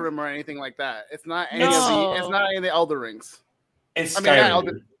Skyrim or anything like that. It's not any of the. It's not any of the Elder Rings. It's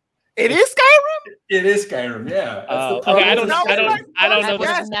Skyrim. It is Skyrim. It is Skyrim. Yeah. Okay. I don't know Skyrim. I would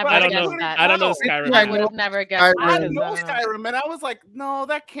have never guessed. I know Skyrim, and I was like, no,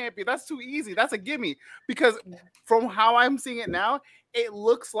 that can't be. That's too easy. That's a gimme. Because from how I'm seeing it now, it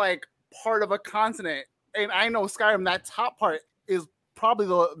looks like part of a continent. And I know Skyrim, that top part is probably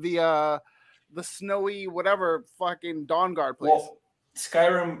the snowy whatever fucking Dawnguard place. Well,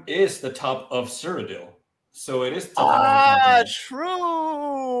 Skyrim is the top of Cyrodiil, so it is.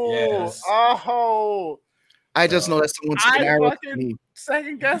 True. Yes. Oh, I just know that someone's taking arrows at me.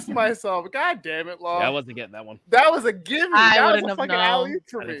 Second guessed myself. God damn it, Law. Yeah, I wasn't getting that one. That was a gimme. I wouldn't have known.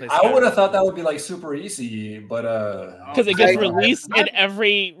 I would have thought that would be like super easy, but because it gets released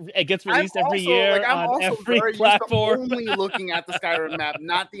every year like, on every platform. Only looking at the Skyrim map,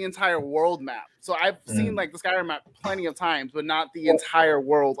 not the entire world map. So I've seen like the Skyrim map plenty of times, but not the entire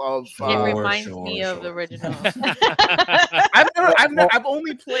world of. It reminds me of the original. I've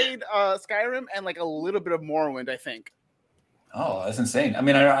only played Skyrim and like a little bit of Morrowind, I think. Oh, that's insane. I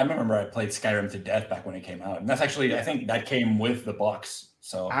mean, I remember I played Skyrim to death back when it came out, and that's actually I think that came with the box.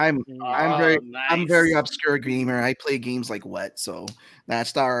 So I'm very obscure gamer. I play games like Wet, so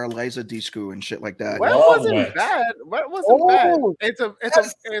that's our Eliza D-Screw and shit like that. Wet wasn't bad. Wet wasn't bad.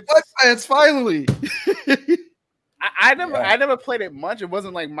 It's finally. I never played it much. It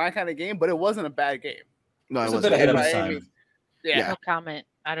wasn't like my kind of game, but it wasn't a bad game. No, it wasn't. Yeah. No comment.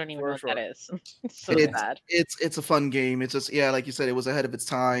 I don't even know what that is. It's bad. It's a fun game. It's just like you said, it was ahead of its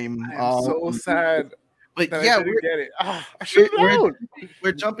time. I'm so sad. But yeah,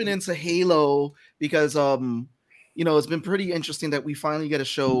 we're jumping into Halo because it's been pretty interesting that we finally get a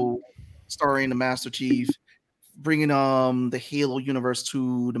show starring the Master Chief, bringing the Halo universe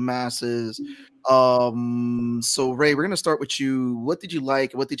to the masses. So Ray, we're gonna start with you. What did you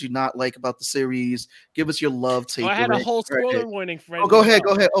like? What did you not like about the series? Give us your love take. I had a whole spoiler warning. Oh, go ahead.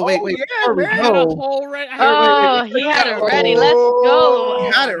 Oh, wait. Yeah, he had it ready. Let's go.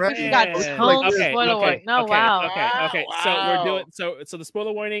 He had it ready. He got spoiler warning. No, wow. Okay. So we're doing so the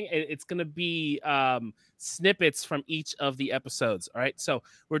spoiler warning. It's gonna be snippets from each of the episodes. All right. So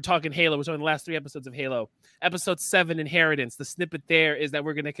we're talking Halo. We're talking the last 3 episodes of Halo. Episode 7, Inheritance. The snippet there is that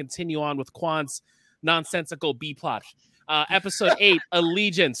we're going to continue on with Quan's nonsensical B plot. Episode 8,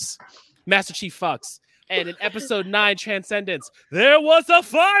 Allegiance. Master Chief fucks. And in episode 9, Transcendence, there was a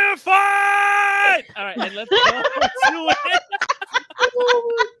firefight. All right, and let's go to it.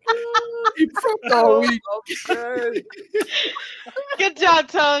 Good job,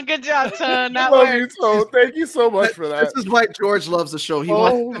 Tone. That love you, Tone. Thank you so much for that. This is why George loves the show. He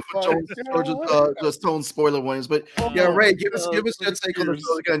wants George's Tone spoiler warnings. But Ray, give us your take on the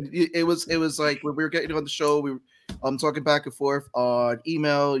show again. It was like when we were getting on the show, talking back and forth on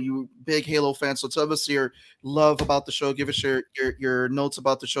email. You big Halo fan, so tell us your love about the show. Give us your notes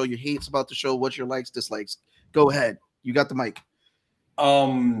about the show, your hates about the show, what your likes, dislikes. Go ahead. You got the mic.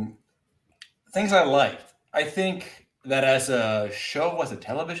 Things I liked. I think that as a show, as a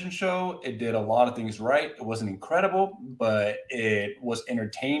television show, it did a lot of things right. It wasn't incredible, but it was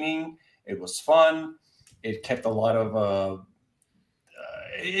entertaining. It was fun. It kept a lot of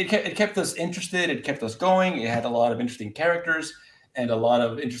it kept us interested. It kept us going. It had a lot of interesting characters and a lot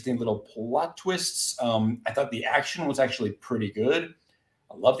of interesting little plot twists. I thought the action was actually pretty good.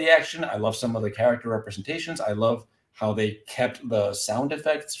 I love the action. I love some of the character representations. I love how they kept the sound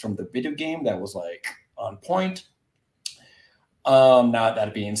effects from the video game that was like on point. Now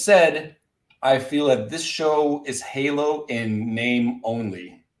that being said, I feel that this show is Halo in name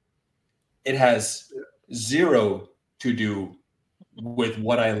only. It has zero to do with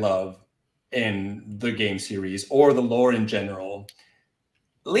what I love in the game series or the lore in general.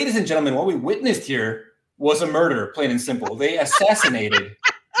 Ladies and gentlemen, what we witnessed here was a murder, plain and simple. They assassinated.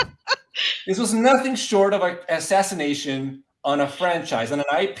 This was nothing short of an assassination on a franchise, on an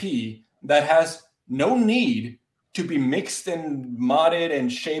IP that has no need to be mixed and modded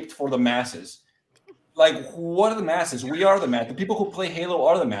and shaped for the masses. Like, what are the masses? We are the masses. The people who play Halo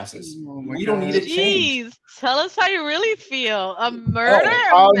are the masses. We don't need to change. Jeez, tell us how you really feel. A murder?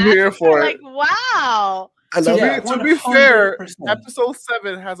 I'm here for it. Like, wow. To be fair, episode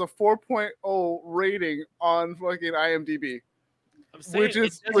 7 has a 4.0 rating on fucking IMDb.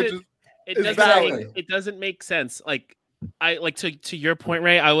 It doesn't make sense. Like, to your point,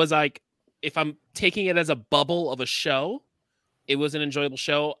 Ray, I was like, if I'm taking it as a bubble of a show, it was an enjoyable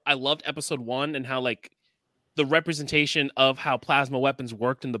show. I loved episode 1 and how like the representation of how plasma weapons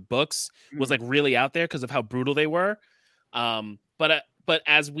worked in the books was like really out there because of how brutal they were. But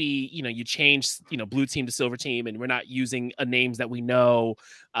as we, you change, blue team to silver team, and we're not using names that we know.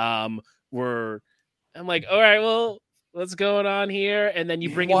 I'm like, all right, well, what's going on here? And then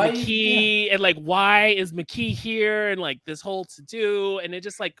you bring in McKee, and like, why is McKee here? And like this whole to do, and it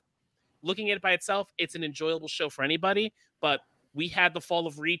just like looking at it by itself, it's an enjoyable show for anybody. But we had the Fall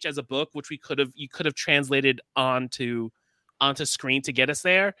of Reach as a book, which you could have translated onto screen to get us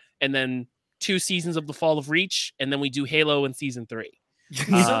there, and then 2 seasons of the Fall of Reach, and then we do Halo in season 3.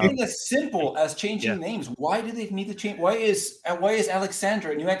 Something as simple as changing names. Why do they need to change? Why is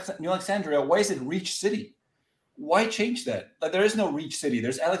Alexandria, New Alexandria? Why is it Reach City? Why change that? Like, there is no Reach City.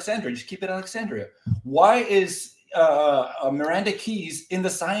 There's Alexandria. Just keep it Alexandria. Why is Miranda Keyes in the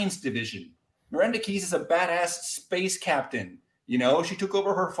science division? Miranda Keyes is a badass space captain. She took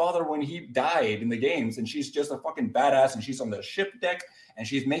over her father when he died in the games, and she's just a fucking badass, and she's on the ship deck, and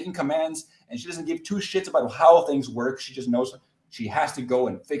she's making commands, and she doesn't give 2 shits about how things work. She just knows she has to go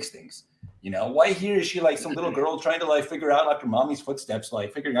and fix things. Why here is she like some little girl trying to like figure out after mommy's footsteps,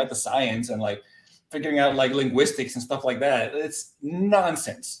 like figuring out the science and like figuring out like linguistics and stuff like that? It's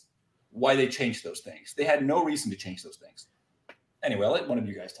nonsense why they changed those things. They had no reason to change those things. Anyway, I'll let one of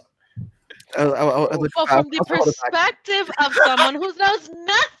you guys talk. Well, from the perspective of someone who knows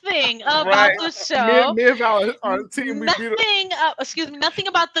nothing about the show, nothing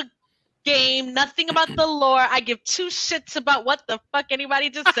about the game, nothing about the lore. I give 2 shits about what the fuck anybody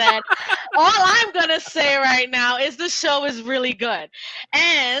just said. All I'm gonna say right now is the show is really good,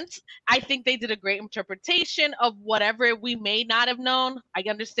 and I think they did a great interpretation of whatever we may not have known. I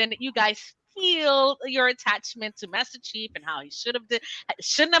understand that you guys feel your attachment to Master Chief and how he shouldn't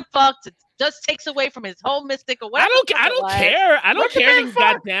have fucked. It just takes away from his whole mystic or whatever. I don't care. I don't care if he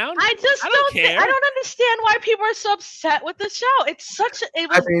got down. I don't care. I don't understand why people are so upset with the show. It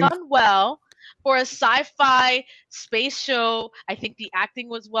was done well for a sci-fi space show. I think the acting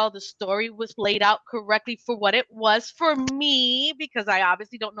was well. The story was laid out correctly for what it was for me, because I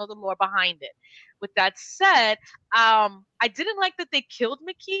obviously don't know the lore behind it. With that said, I didn't like that they killed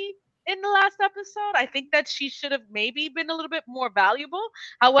McKee in the last episode. I think that she should have maybe been a little bit more valuable.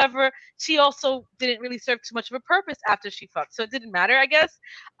 However, she also didn't really serve too much of a purpose after she fucked, so it didn't matter, I guess.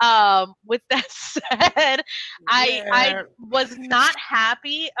 With that said, I was not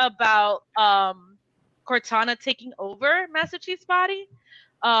happy about Cortana taking over Master Chief's body.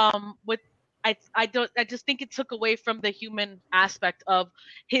 I just think it took away from the human aspect of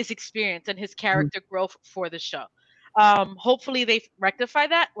his experience and his character growth for the show. Hopefully they rectify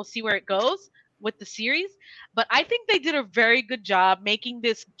that. We'll see where it goes with the series, but I think they did a very good job making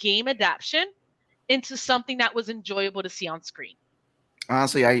this game adaptation into something that was enjoyable to see on screen.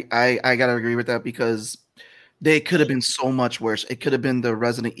 Honestly, I gotta agree with that, because They could have been so much worse. It could have been the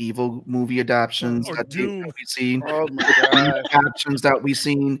Resident Evil movie adaptations that we've seen. Oh my god, adaptations that we've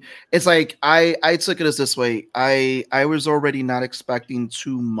seen. It's like I took it as this way. I was already not expecting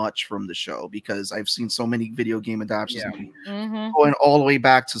too much from the show because I've seen so many video game adaptations going all the way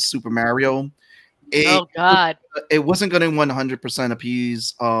back to Super Mario. Oh God! It wasn't going to 100%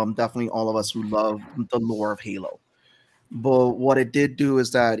 appease definitely all of us who love the lore of Halo. But what it did do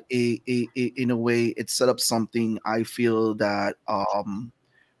is that in a way it set up something. I feel that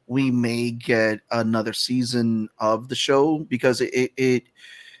we may get another season of the show because it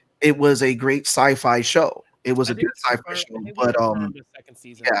was a great sci-fi show. It was a good sci-fi show, but second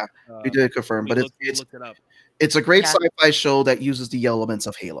season. Yeah, we did confirm. But it's a great sci-fi show that uses the elements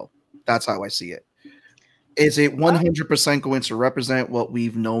of Halo. That's how I see it. Is it 100% going to represent what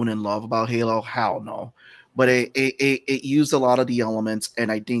we've known and love about Halo? Hell no. But it used a lot of the elements, and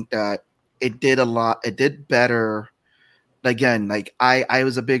I think that it did a lot. It did better. Again, like I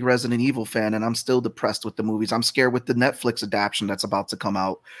was a big Resident Evil fan, and I'm still depressed with the movies. I'm scared with the Netflix adaptation that's about to come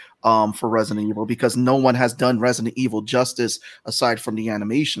out for Resident Evil because no one has done Resident Evil justice aside from the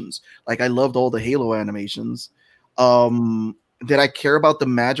animations. Like I loved all the Halo animations. Did I care about the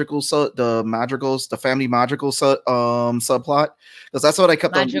the family Madrigal subplot? Because that's what I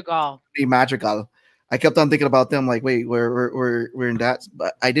kept on Madrigal. I kept on thinking about them, like, wait, we're in that,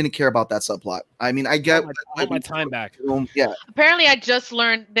 but I didn't care about that subplot. I mean, I get my time back. Yeah. Apparently, I just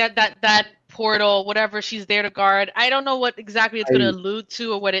learned that portal, whatever she's there to guard. I don't know what exactly it's going to allude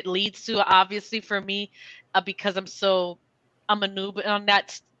to or what it leads to. Obviously, for me, because I'm a noob on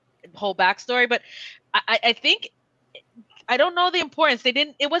that whole backstory, but I think. I don't know the importance.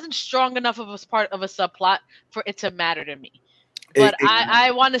 It wasn't strong enough of a part of a subplot for it to matter to me. But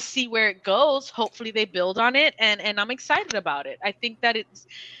I want to see where it goes. Hopefully they build on it, and I'm excited about it. I think that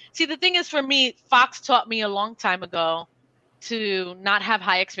the thing is for me, Fox taught me a long time ago to not have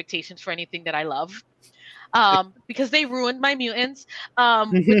high expectations for anything that I love. Because they ruined my mutants.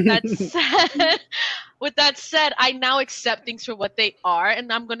 With that said, I now accept things for what they are,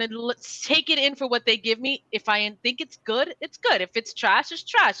 and I'm gonna take it in for what they give me. If I think it's good, it's good. If it's trash, it's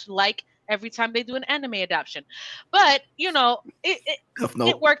trash. Like every time they do an anime adaptation, but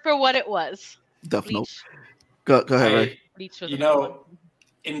it worked for what it was. Definitely. Go ahead, Ray.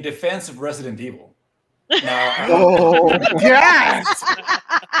 In defense of Resident Evil. Now, yes.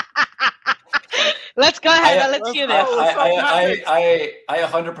 Let's go ahead. Let's hear this. I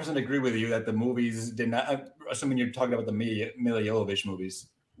 100% agree with you that the movies did not. Assuming you're talking about the Milla Jovovich movies.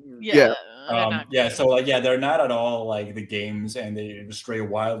 Yeah. So they're not at all like the games, and they stray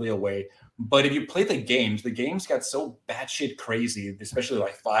wildly away. But if you play the games got so batshit crazy, especially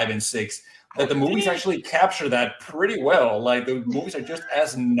like 5 and 6, that the movies actually capture that pretty well. Like the movies are just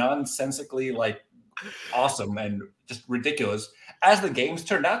as nonsensically like awesome and just ridiculous as the games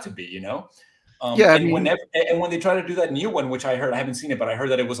turned out to be. When they try to do that new one, which I heard, I haven't seen it, but I heard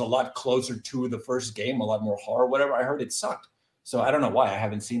that it was a lot closer to the first game, a lot more horror, whatever. I heard it sucked. So I don't know why I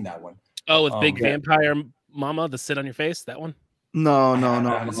haven't seen that one. Oh, with big vampire mama, the sit on your face, that one? No. No.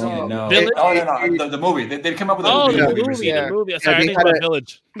 The movie. They come up with the movie. Sorry, I think about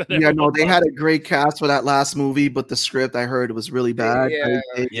Village. They had a great cast for that last movie, but the script I heard was really bad.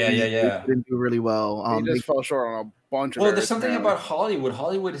 They didn't do really well. They just fell short on a bunch of. Well, there's something about Hollywood.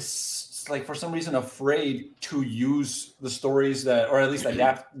 Hollywood is like for some reason afraid to use the stories or at least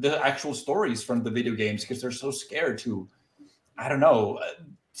adapt the actual stories from the video games because they're so scared to. I don't know.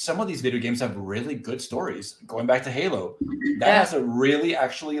 Some of these video games have really good stories. Going back to Halo, that has a really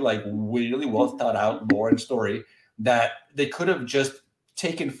really well thought out lore and story that they could have just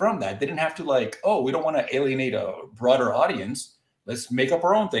taken from that. They didn't have to we don't want to alienate a broader audience. Let's make up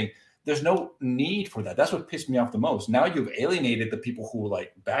our own thing. There's no need for that. That's what pissed me off the most. Now you've alienated the people who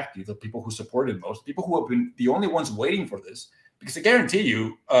backed you, the people who supported most, people who have been the only ones waiting for this. Because I guarantee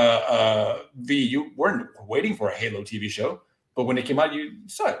you, you weren't waiting for a Halo TV show, but when it came out, you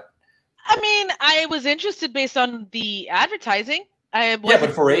saw it. I mean, I was interested based on the advertising. I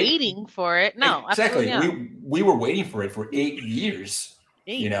wasn't waiting for it. No, exactly. We were waiting for it for 8 years.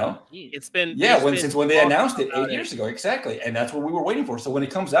 It's been since when they announced it 8 years ago, exactly, and that's what we were waiting for. So when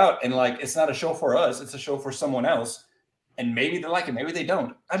it comes out and it's not a show for us, it's a show for someone else, and maybe they like it, maybe they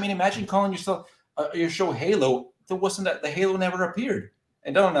don't. I mean, imagine calling your show Halo. There wasn't that the Halo never appeared,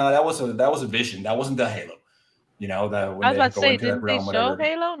 and that was a vision. That wasn't the Halo. I was about to say, didn't they show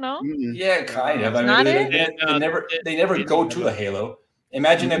Halo? No. Yeah, kind of. I mean, they never go to the Halo.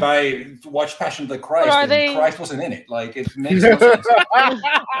 Imagine if I watched Passion of the Christ and Christ wasn't in it. Like, it makes no sense.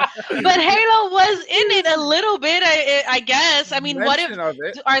 But Halo was in it a little bit, I guess. I mean, what if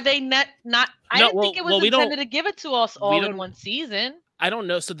are they not? I didn't think it was intended to give it to us all in one season. I don't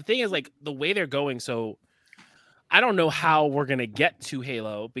know. So the thing is, like, the way they're going. So I don't know how we're gonna get to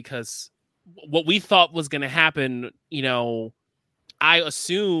Halo, because what we thought was gonna happen, you know, I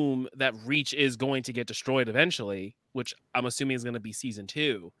assume that Reach is going to get destroyed eventually, which I'm assuming is going to be season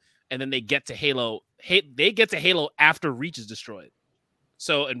 2, and then they get to Halo. They get to Halo after Reach is destroyed.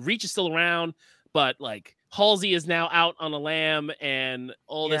 So, and Reach is still around, but like Halsey is now out on a lamb and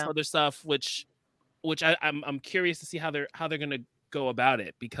all this other stuff, which I'm curious to see how they're going to go about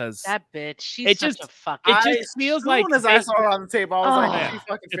it, because that bitch, she's such a fucking. It just feels like as I saw her on the table, I was like, she's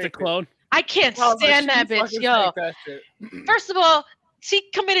fucking. It's a clone. I can't stand that bitch, yo. First of all, she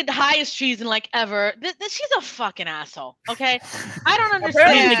committed the highest treason like ever. She's a fucking asshole. Okay, I don't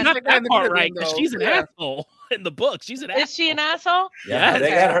understand. They got that part right, because she's an asshole in the book. She's an asshole. Is she an asshole? Yeah, they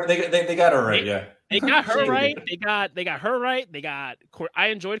got her. They got her right. Yeah, they got her right. They got her right. They got. I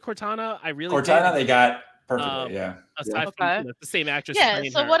enjoyed Cortana. I really. Cortana, they got perfectly. Yeah. Aside from the same actress. Yeah.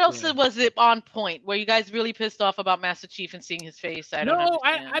 So what else was it on point? Were you guys really pissed off about Master Chief and seeing his face?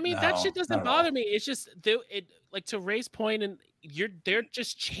 I mean, that shit doesn't bother me. It's just like, to Ray's point, and they're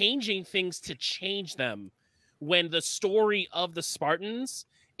just changing things to change them, when the story of the Spartans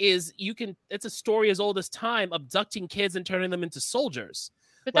is it's a story as old as time, abducting kids and turning them into soldiers.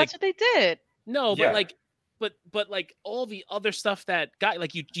 But that's what they did. No, but like all the other stuff that got,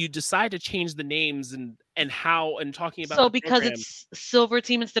 like, you decide to change the names and how, and talking about, so because it's Silver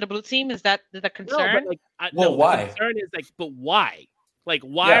Team instead of Blue Team, is that the concern? No, why? The concern is like, but why? Like,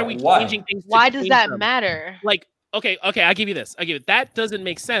 why are we changing things? Why does that matter? Like, okay, I give you this. That doesn't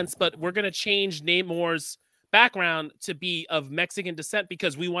make sense, but we're gonna change Namor's background to be of Mexican descent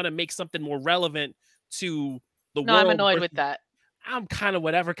because we want to make something more relevant to the world. No, I'm annoyed with that. I'm kind of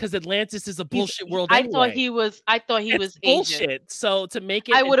whatever, because Atlantis is a bullshit world. I thought he was bullshit. Asian. So to make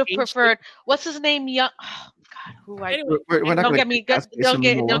it, I would have preferred. What's his name? Young. Oh God, who I? Anyway, don't get me. Don't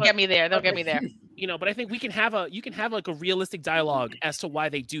get me there. Don't get me there. You know, but I think you can have like a realistic dialogue as to why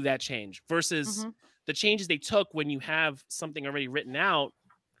they do that change versus the changes they took when you have something already written out.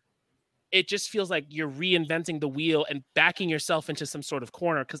 It just feels like you're reinventing the wheel and backing yourself into some sort of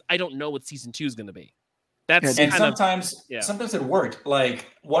corner, because I don't know what season 2 is going to be. Sometimes it worked. Like,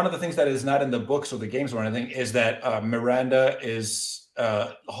 one of the things that is not in the books or the games or anything is that Miranda is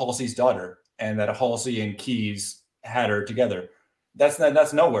Halsey's daughter, and that Halsey and Keyes had her together.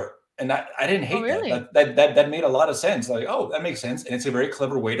 That's nowhere, and I didn't hate that. That made a lot of sense. Like, that makes sense, and it's a very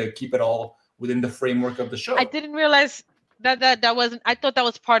clever way to keep it all within the framework of the show. I didn't realize that wasn't. I thought that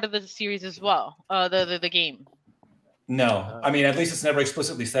was part of the series as well. The game. No, I mean, at least it's never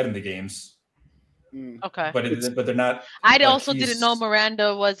explicitly said in the games. Okay, but they're not. I also didn't know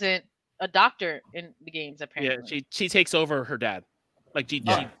Miranda wasn't a doctor in the games. Apparently, yeah, she takes over her dad. Like she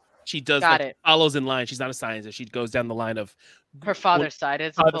does. Follows in line. She's not a scientist. She goes down the line of her father's side.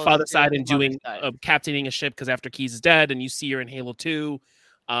 The father's side, and doing captaining a ship, because after Keyes is dead, and you see her in Halo 2,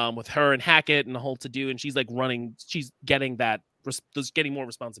 with her and Hackett and the whole to do, and she's like running. She's getting getting more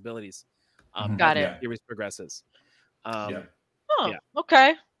responsibilities. Got it. The series progresses.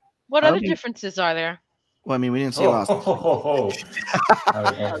 Okay. What other differences are there? Well, I mean, we didn't see a lot.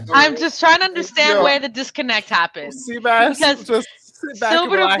 I'm just trying to understand where the disconnect happens. Seabass, because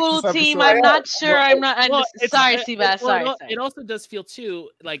Silver to Blue Team, I'm not sure. Sorry, Seabass. Sorry. It also does feel too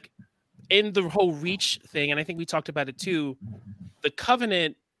like in the whole Reach thing, and I think we talked about it too. The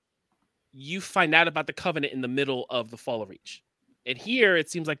Covenant, you find out about the Covenant in the middle of the Fall of Reach, and here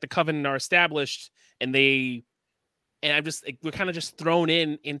it seems like the Covenant are established, and we're kind of just thrown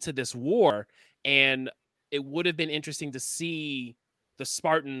into this war, and it would have been interesting to see the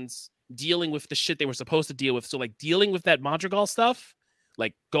Spartans dealing with the shit they were supposed to deal with. So like dealing with that Madrigal stuff,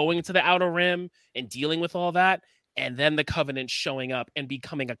 like going into the Outer Rim and dealing with all that, and then the Covenant showing up and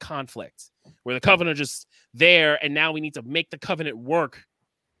becoming a conflict where the Covenant are just there, and now we need to make the Covenant work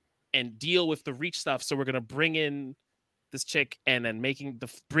and deal with the Reach stuff. So we're going to bring in this chick, and then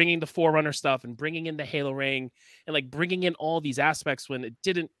bringing the Forerunner stuff, and bringing in the Halo ring, and like bringing in all these aspects when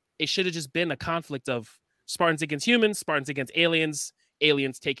it should have just been a conflict of Spartans against humans, Spartans against aliens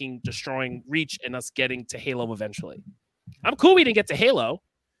destroying Reach, and us getting to Halo eventually. I'm cool we didn't get to Halo.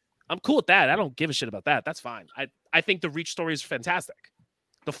 I'm cool with that. I don't give a shit about that. That's fine. I think the Reach story is fantastic.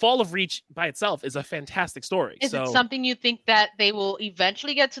 The Fall of Reach by itself is a fantastic story. Is it something you think that they will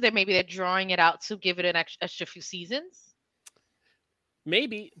eventually get to? Maybe they're drawing it out to give it an extra few seasons?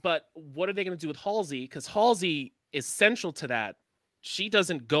 Maybe, but what are they going to do with Halsey? Because Halsey is central to that. she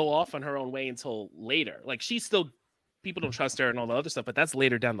doesn't go off on her own way until later. Like she's still, people don't trust her and all the other stuff, but that's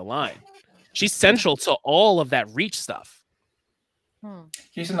later down the line. She's central to all of that Reach stuff.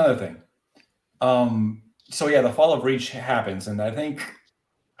 Here's another thing. So yeah, the fall of Reach happens, and I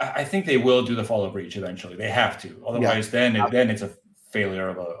think they will do the fall of Reach eventually. They have to, otherwise, then it's a failure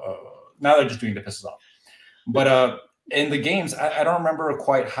of a. Now they're just doing to piss us off. But in the games, I don't remember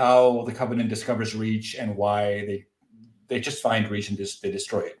quite how the Covenant discovers Reach and why they just find Reach and they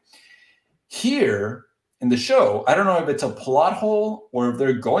destroy it. Here in the show, I don't know if it's a plot hole or if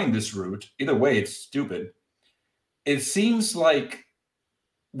they're going this route. Either way, it's stupid. It seems like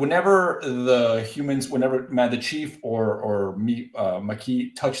whenever the Chief or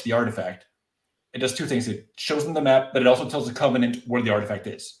Makee touch the artifact, it does two things. It shows them the map, but it also tells the Covenant where the artifact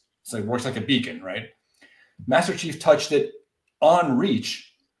is. So it works like a beacon, right? Master Chief touched it on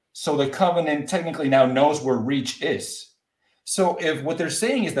Reach, so the Covenant technically now knows where Reach is. So if what they're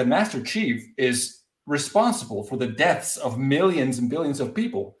saying is that Master Chief is responsible for the deaths of millions and billions of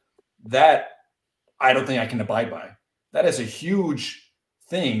people, that I don't think I can abide by. That is a huge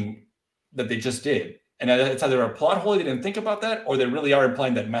thing that they just did. And it's either a plot hole, they didn't think about that, or they really are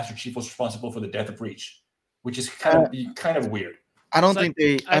implying that Master Chief was responsible for the death of Reach, which is kind of weird. I don't think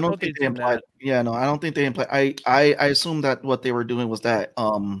they implied. Yeah, no, I don't think they implied. I assume that what they were doing was that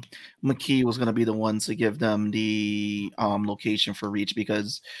Makee was going to be the one to give them the location for Reach,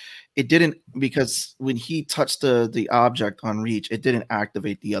 because when he touched the object on Reach, it didn't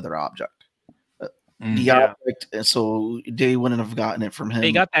activate the other object. Object, so they wouldn't have gotten it from him.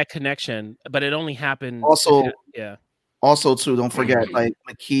 They got that connection, but it only happened. Also, too, don't forget, like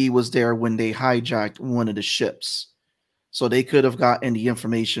Makee was there when they hijacked one of the ships. So they could have gotten the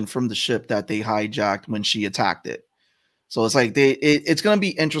information from the ship that they hijacked when she attacked it. So it's like it's going to be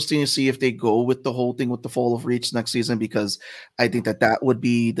interesting to see if they go with the whole thing with the fall of Reach next season, because I think that would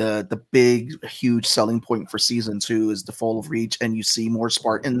be the big, huge selling point for season 2 is the fall of Reach, and you see more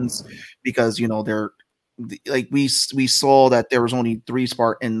Spartans, because they're like we saw that there was only 3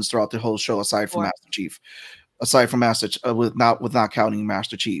 Spartans throughout the whole show aside from Master Chief. Aside from with not counting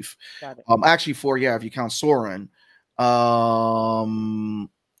Master Chief. Actually 4, if you count Soren.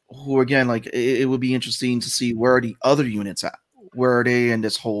 Who again, like it would be interesting to see where are the other units at, where are they in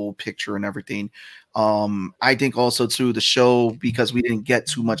this whole picture and everything. I think also too the show, because we didn't get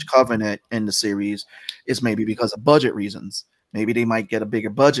too much Covenant in the series, is maybe because of budget reasons. Maybe they might get a bigger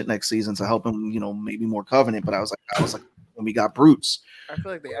budget next season to help them, maybe more Covenant. But I was like when we got Brutes, I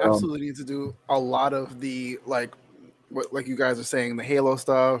feel like they absolutely need to do a lot of the like you guys are saying, the Halo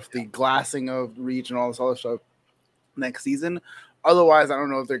stuff, the glassing of Reach and all this other stuff next season. Otherwise, I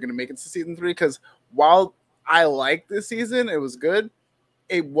don't know if they're going to make it to season 3, because while I like this season, it was good.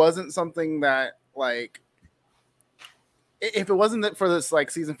 It wasn't something that, like, if it wasn't for this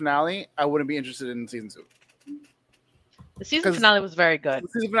like season finale, I wouldn't be interested in season 2. The season finale was very good. The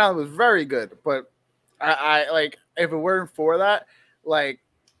season finale was very good, but I like, if it weren't for that, like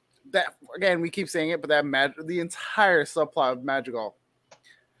that again, we keep saying it, but that the entire subplot of Madrigal.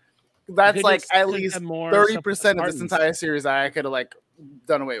 That's like at least 30% of this entire series I could have like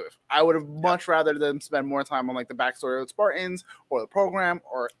done away with. I would have much rather them spend more time on like the backstory of Spartans or the program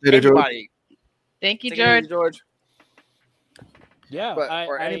or anybody. Thank you, George. Yeah,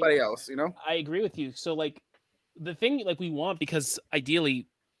 or anybody else, I agree with you. So like the thing like we want, because ideally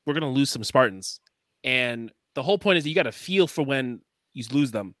we're gonna lose some Spartans, and the whole point is you got to feel for when you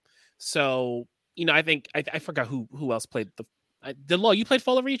lose them. So I think I forgot who else played Law, you played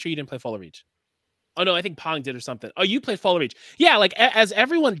Fall of Reach, or you didn't play Fall of Reach? Oh no, I think Pong did or something. Oh, you played Fall of Reach. Yeah, like as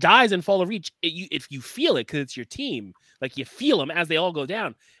everyone dies in Fall of Reach, if you feel it, because it's your team, like you feel them as they all go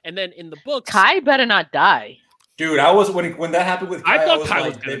down. And then in the books, Kai better not die. Dude, I was when that happened with Kai, I thought Kai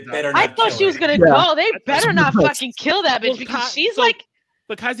was gonna die. I thought she was gonna go. They better not fucking kill that bitch, because she's like.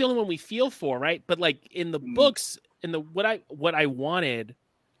 But Kai's the only one we feel for, right? But like in the books, in the what I wanted.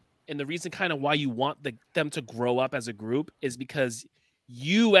 And the reason kind of why you want them to grow up as a group is because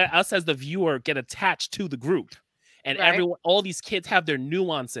us as the viewer, get attached to the group. And everyone, all these kids have their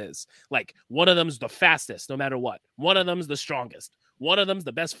nuances. Like one of them's the fastest, no matter what. One of them's the strongest. One of them's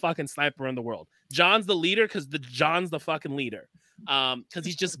the best fucking sniper in the world. John's the leader because John's the fucking leader. Because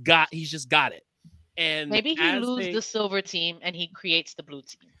he's just got it. And maybe he loses the silver team and he creates the blue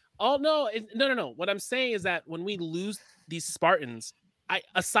team. Oh no, no. What I'm saying is that when we lose these Spartans,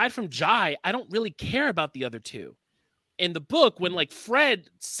 aside from Jai, I don't really care about the other two. In the book, when like Fred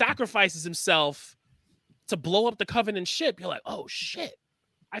sacrifices himself to blow up the Covenant ship, you're like, oh shit,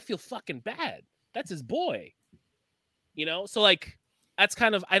 I feel fucking bad. That's his boy. So like that's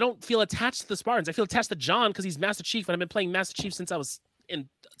kind of, I don't feel attached to the Spartans. I feel attached to John because he's Master Chief, and I've been playing Master Chief since I was in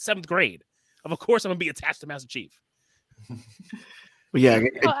 7th grade. Of course, I'm gonna be attached to Master Chief. But yeah,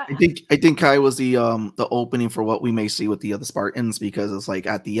 I think Kai was the opening for what we may see with the other Spartans, because it's like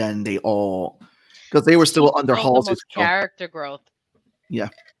at the end because they were still under Halsey's character growth. Yeah.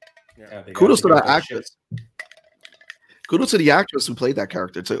 Kudos to that actress. Kudos to the actress who played that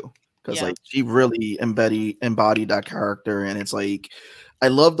character too, because like she really embodied that character, and it's like I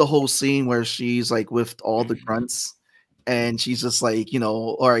love the whole scene where she's like with all the grunts. And she's just like,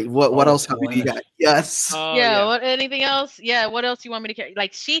 all right, what else have we got? Yes. What, anything else? Yeah. What else you want me to carry?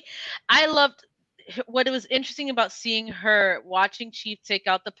 Like I loved what it was interesting about seeing her watching Chief take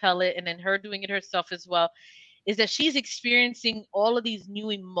out the pellet and then her doing it herself as well, is that she's experiencing all of these new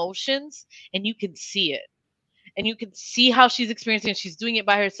emotions and you can see it. And you can see how she's experiencing it. She's doing it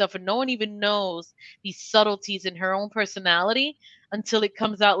by herself, and no one even knows these subtleties in her own personality until it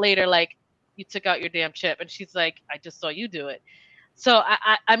comes out later. Like, you took out your damn chip, and she's like, I just saw you do it. So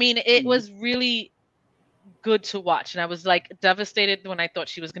I mean, it was really good to watch, and I was like devastated when I thought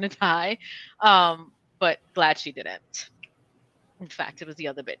she was gonna die, but glad she didn't. In fact, it was the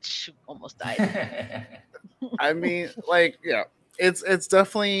other bitch who almost died. I mean, like, it's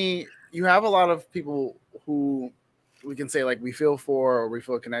definitely, you have a lot of people who we can say like we feel for or we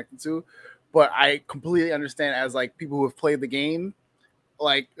feel connected to, but I completely understand as like people who have played the game.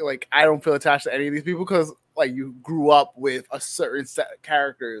 Like I don't feel attached to any of these people because like you grew up with a certain set of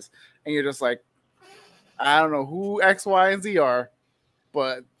characters and you're just like, I don't know who X, Y, and Z are,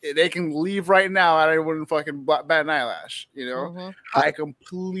 but they can leave right now and I wouldn't fucking bat an eyelash, I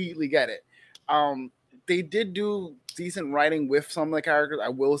completely get it. They did do decent writing with some of the characters. I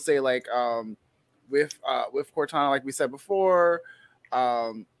will say like with Cortana, like we said before,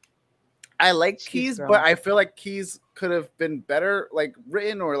 I like Keyes, but I feel like Keyes could have been better, like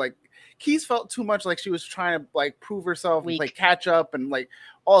written, or like Keyes felt too much like she was trying to like prove herself and like catch up and like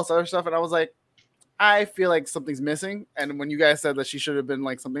all this other stuff. And I was like, I feel like something's missing. And when you guys said that she should have been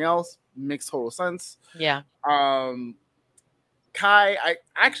like something else, makes total sense. Yeah. Kai, I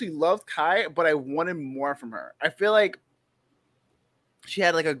actually loved Kai, but I wanted more from her. I feel like she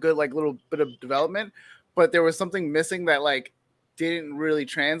had like a good like little bit of development, but there was something missing that like didn't really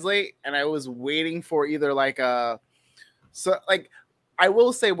translate, and I was waiting for either like so like I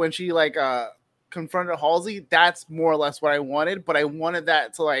will say when she like confronted Halsey, that's more or less what I wanted, but I wanted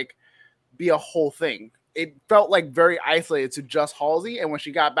that to like be a whole thing. It felt like very isolated to just Halsey, and when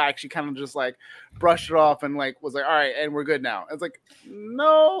she got back, she kind of just like brushed it off and like was like, all right, and we're good now. It's like,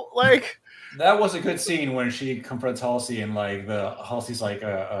 no, like that was a good scene when she confronts Halsey and like Halsey's like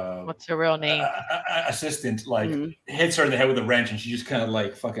what's her real name? Assistant like hits her in the head with a wrench, and she just kind of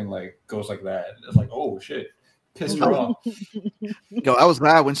like fucking like goes like that. It's like, oh shit. Pissed her off. I was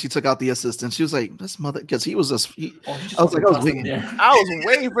mad when she took out the assistant. She was like, "This mother," because he was just. I was like, I was waiting. I was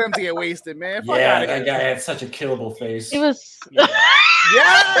waiting for him to get wasted, man. Fuck that guy had such a killable face. It was.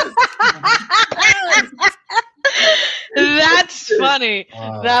 Yes. That's funny.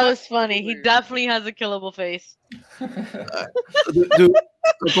 That was funny. He definitely has a killable face. The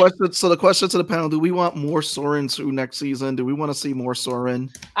question to the panel: do we want more Soren through next season? Do we want to see more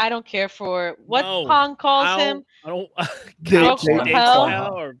Soren? I don't care for what Pong calls him. I don't. Broke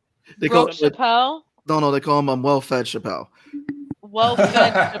Chappelle. They call Chappelle. No, they call him well-fed Chappelle.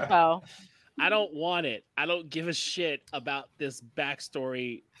 Well-fed Chappelle. I don't want it. I don't give a shit about this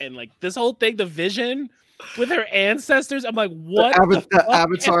backstory and like this whole thing. The Vision with her ancestors. I'm like, what? The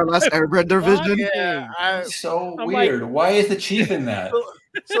Avatar Last Airbender Vision. Yeah, so weird. Why is the Chief in that?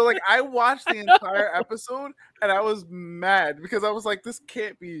 So like I watched the entire episode and I was mad because I was like, this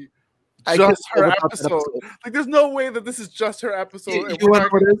can't be just her episode. Like, there's no way that this is just her episode.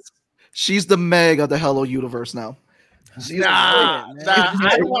 She's the Meg of the Hello universe now.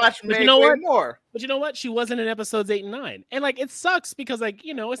 I watched Meg way more. But you know what? She wasn't in episodes 8 and 9. And like it sucks because like,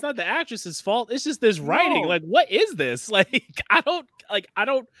 it's not the actress's fault. It's just this writing. Like, what is this? Like, I don't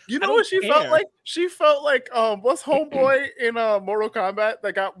you know what she felt like? She felt like what's homeboy in Mortal Kombat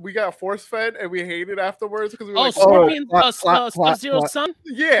that we got force fed and we hated afterwards because we were Scorpion Sub-Zero's son?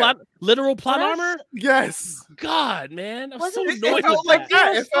 Yeah. Literal plot armor? Yes. God, man. I'm so annoyed. It felt like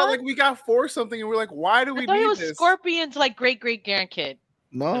that. It felt like we got forced something and we're like, why do we need this? Scorpion's like great grandkid.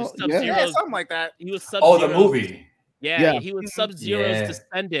 No, something like that. He was Sub-Zero's. Oh, the movie. Yeah, he was Sub-Zero's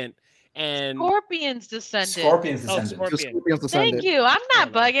descendant. And Scorpion's descendant. Scorpion's descendant. Thank you. I'm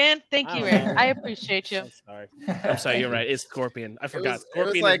not bugging. Thank you, Rick. I appreciate you. I'm sorry. You're right. It's Scorpion. I forgot.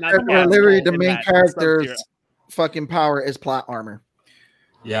 Scorpion is like literally the main character's fucking power is plot armor.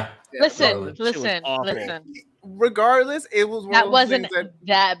 Yeah. Listen. regardless, it was one that of those wasn't things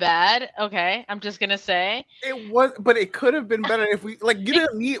that bad. Okay, I'm just gonna say it was, but it could have been better if we like. You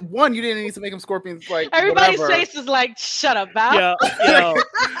didn't need You didn't need to make him scorpions. Like everybody's whatever. face is like, "Shut up, Val." Yo.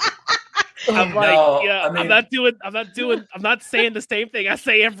 I'm like, I'm not saying the same thing I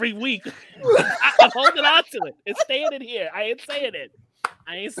say every week. I'm holding on to it. It's staying in here. I ain't saying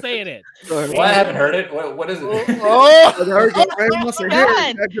it. Well, I haven't heard it. What is it? Ray wants to hear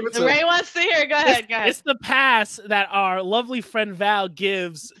it. Ray wants to hear it. Go ahead. It's the pass that our lovely friend Val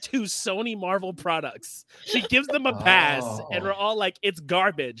gives to Sony Marvel products. She gives them a pass, and we're all like, it's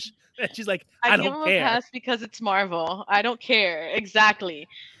garbage. And she's like, I don't care. I give them a pass because it's Marvel. I don't care. Exactly.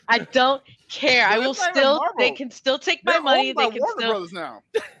 I don't care. I will still. They can still take my money. They can Warner still. Brothers now.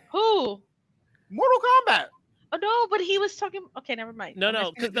 Who? Mortal Kombat. Oh no, but he was talking. Okay, never mind.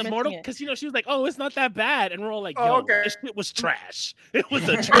 No, because she was like, "Oh, it's not that bad," and we're all like, "Yo, this shit was trash. It was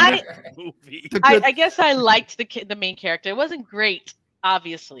a trash movie." I guess I liked the main character. It wasn't great,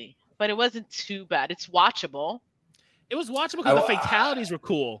 obviously, but it wasn't too bad. It's watchable. It was watchable because the fatalities were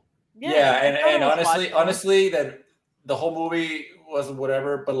cool. Yeah, and honestly, that the whole movie was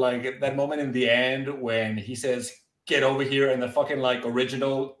whatever, but like that moment in the end when he says, "Get over here," and the fucking like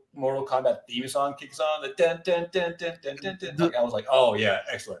original Mortal Kombat theme song kicks on, the dun dun dun dun dun dun dun. Like, I was like, oh yeah,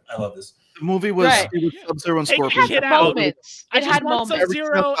 excellent. I love this. The movie was Sub-Zero and Scorpion. It had moments.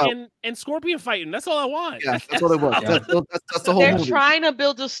 Sub-Zero and Scorpion fighting. That's all I want. Yeah, that's what it was. Yeah. That's the whole movie. They're trying to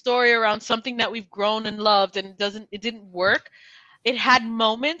build a story around something that we've grown and loved, and it didn't work. It had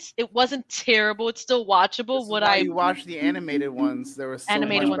moments. It wasn't terrible. It's still watchable. You watch the animated ones? There was so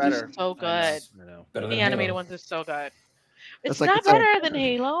animated much ones better. are so good. I know. The animated ones are so good. It's like not better than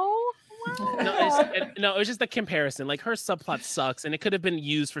Halo. No, it was just the comparison. Like her subplot sucks, and it could have been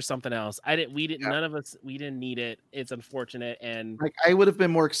used for something else. None of us need it. It's unfortunate, and like I would have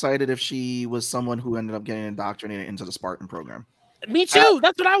been more excited if she was someone who ended up getting indoctrinated into the Spartan program. Me too.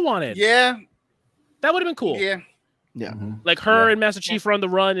 That's what I wanted. Yeah, that would have been cool. Yeah. Mm-hmm. Like her and Master Chief are on the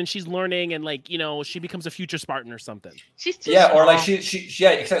run, and she's learning, and like she becomes a future Spartan or something. She's too small. Or like she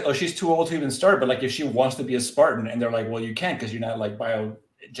exactly. Or she's too old to even start. But like if she wants to be a Spartan, and they're like, well, you can't because you're not like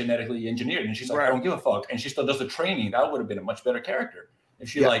genetically engineered, and she's like, I don't give a fuck, and she still does the training. That would have been a much better character if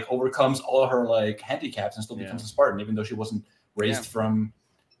she like overcomes all her like handicaps and still becomes a Spartan, even though she wasn't raised from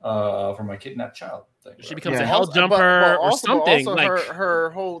a kidnapped child. She becomes a hell jumper or something. Also like her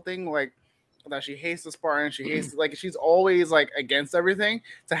whole thing, like that she hates the Spartan. She hates like she's always like against everything.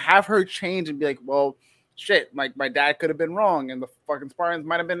 To have her change and be like, well, shit, like my dad could have been wrong, and the fucking Spartans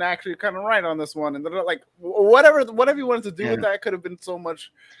might have been actually kind of right on this one, and they're like whatever you wanted to do with that could have been so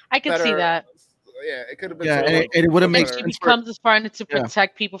much. I could see that. Yeah, it could have been. Yeah, and it would have made sense. She becomes a Spartan to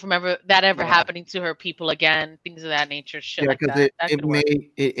protect people from ever happening to her people again, things of that nature. Shit like that.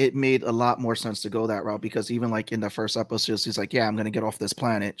 It made a lot more sense to go that route, because even like in the first episode, she's like, "Yeah, I'm gonna get off this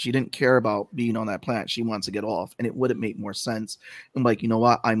planet." She didn't care about being on that planet; she wants to get off, and it would have made more sense. I'm like, you know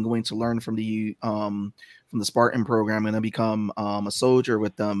what? I'm going to learn from the Spartan program and then become a soldier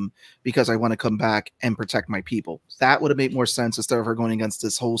with them because I want to come back and protect my people. That would have made more sense instead of her going against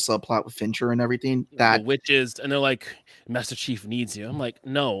this whole subplot with Fincher and everything. That witches, and they're like, Master Chief needs you. I'm like,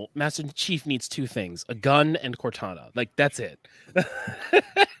 no, Master Chief needs two things: a gun and Cortana. Like that's it.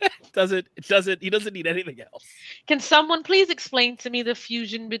 He doesn't need anything else. Can someone please explain to me the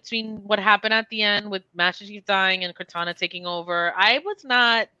fusion between what happened at the end with Master Chief dying and Cortana taking over? I was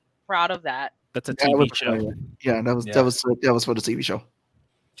not proud of that. That's a TV show. Yeah, that was for the TV show.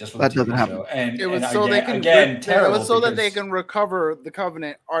 Just that doesn't happen. And it was and so again, they can terrible it was so because... that they can recover the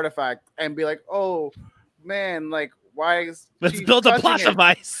Covenant artifact and be like, oh man, like why is let's build a plot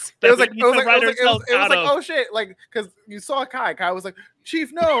device. It was like oh shit, like because you saw Kai was like,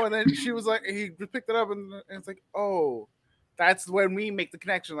 Chief, no, and then she was like, he picked it up and it's like, oh, that's when we make the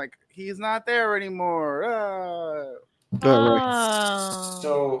connection. Like he's not there anymore.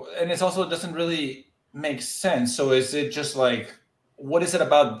 So, and it's also, it doesn't really make sense. So is it just like, what is it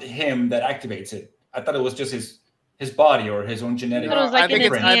about him that activates it? I thought it was just his body or his own genetic. I think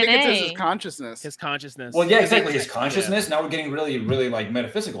it's his consciousness. His consciousness. Well, yeah, exactly. His consciousness. Now we're getting really, really like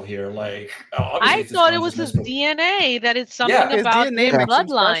metaphysical here. Like, I thought it was his DNA. That it's something about his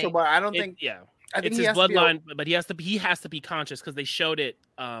bloodline. Special, but I don't think. I think it's his bloodline, but he has to be conscious because they showed it.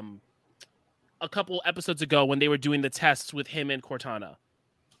 A couple episodes ago when they were doing the tests with him and Cortana.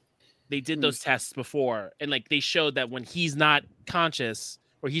 They did those tests before, and like they showed that when he's not conscious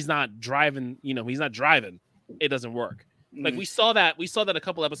or he's not driving, it doesn't work. Like we saw that a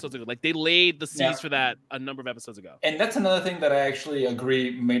couple episodes ago. Like they laid the seeds for that a number of episodes ago. And that's another thing that I actually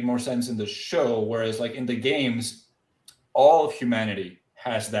agree made more sense in the show, whereas like in the games, all of humanity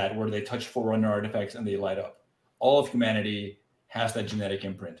has that where they touch Forerunner artifacts and they light up. all of humanity has that genetic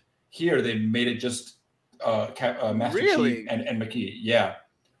imprint. Here, they made it just Master Chief and Makee. Yeah.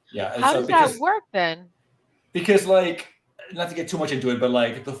 How does that work then? Because, like, not to get too much into it, but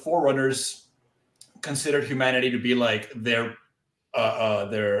like the Forerunners considered humanity to be like their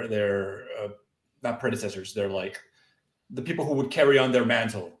not predecessors. They're like the people who would carry on their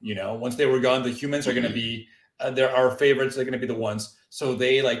mantle. You know, once they were gone, the humans are going to be they're our favorites. They're going to be the ones. So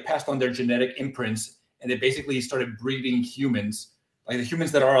they like passed on their genetic imprints, and they basically started breeding humans. Like the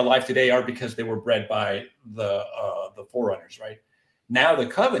humans that are alive today are because they were bred by the Forerunners, right? Now the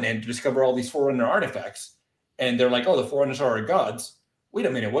Covenant discover all these Forerunner artifacts, and they're like, "Oh, the Forerunners are our gods." Wait a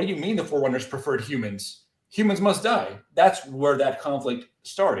minute, what do you mean the Forerunners preferred humans? Humans must die. That's where that conflict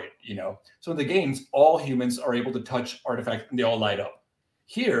started, you know? So in the games, all humans are able to touch artifacts and they all light up.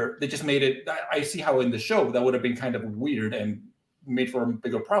 Here, they just made it, I see how in the show that would have been kind of weird and made for a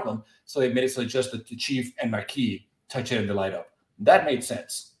bigger problem. So they made it so just the Chief and Makee touch it and they light up. That made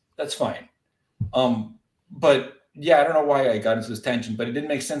sense. That's fine. But yeah, I don't know why I got into this tangent, but it didn't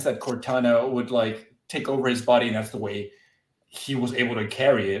make sense that Cortana would like take over his body and that's the way he was able to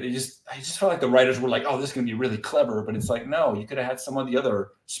carry it. I just felt like the writers were like, "Oh, this is going to be really clever," but it's like, no, you could have had some of the other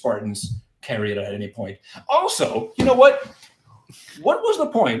Spartans carry it at any point. Also, you know what? What was the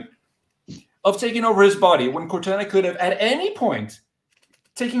point of taking over his body when Cortana could have, at any point,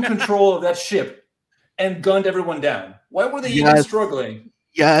 taken control of that ship and gunned everyone down? Why were they even struggling?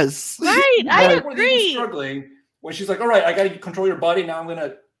 Yes, right. I agree. Why were they even struggling when she's like, "All right, I got to control your body now. I'm going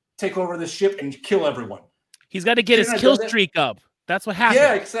to take over this ship and kill everyone." He's got to get his kill streak up. That's what happened.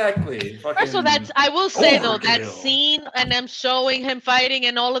 Yeah, exactly. First of all, I will say though, that scene and them showing him fighting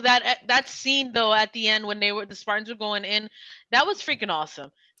and all of that scene though at the end when the Spartans were going in, that was freaking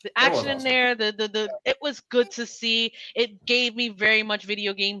awesome. The action in there, it was good to see. It gave me very much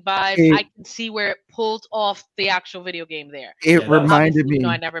video game vibes. I can see where it pulled off the actual video game there. It reminded me.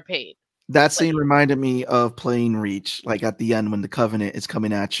 I never paid. That scene reminded me of playing Reach, like at the end when the Covenant is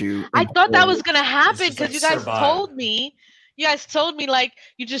coming at you. I thought that was gonna happen because you guys told me like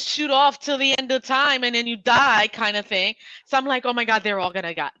you just shoot off till the end of time and then you die, kind of thing. So I'm like, oh my god, they're all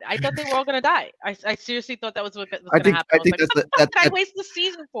gonna die. I thought they were all gonna die. I seriously thought that was what was gonna happen. I think that's I wasted the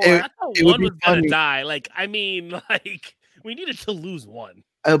season for. I thought one was gonna die. Like, I mean, like we needed to lose one.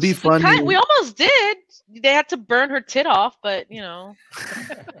 It'll be funny. We almost did. They had to burn her tit off, but you know.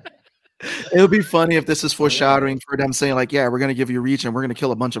 It would be funny if this is foreshadowing for them saying like, yeah, we're going to give you Reach and we're going to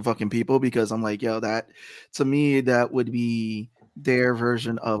kill a bunch of fucking people, because I'm like, yo, that to me, that would be their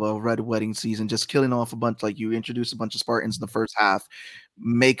version of a Red Wedding season, just killing off a bunch, like you introduce a bunch of Spartans in the first half,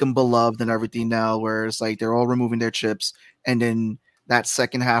 make them beloved and everything now, where it's like they're all removing their chips. And then that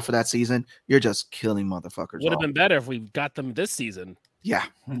second half of that season, you're just killing motherfuckers. Would have been better if we got them this season. Yeah,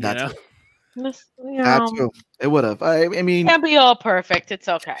 that's true. It would have. I mean, can't be all perfect. It's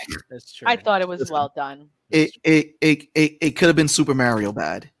okay. That's true. I thought it was well done. It could have been Super Mario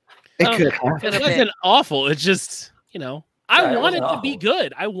bad. It could. It wasn't awful. It's just, you know, I want it to be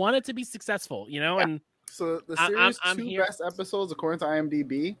good. I want it to be successful. You know, and so the series two best episodes according to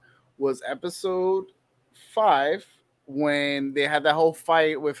IMDb was episode 5 when they had that whole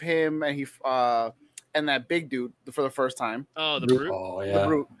fight with him and he and that big dude for the first time. Oh, the brute. Oh yeah. The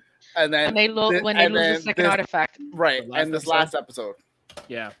brute. And then they lose the second artifact. Right. And this last episode.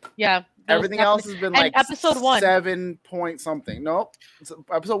 Yeah. Yeah. Everything else has been like episode 1. 7 point something. Nope.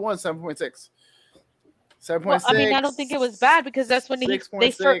 Episode 1 7.6. 7.6. Well, I mean, I don't think it was bad because that's when when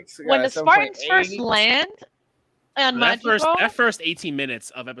the Spartans first land on Magical. That first 18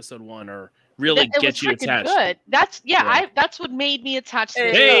 minutes of episode 1 are really get you attached. Good. That's that's what made me attached to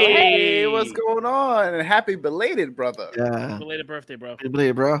the show. Hey, what's going on? And happy belated, brother. Yeah. Belated birthday, bro.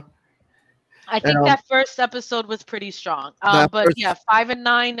 Belated, bro. I think that first episode was pretty strong. But 5 and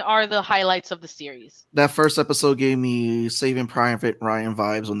 9 are the highlights of the series. That first episode gave me Saving Private Ryan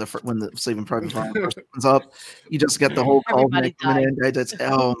vibes when the Saving Private Ryan first comes up. You just get the whole call coming in.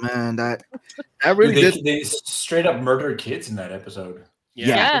 Oh man, that really they straight up murdered kids in that episode.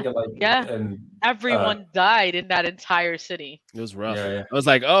 Yeah. And everyone died in that entire city. It was rough. Yeah. I was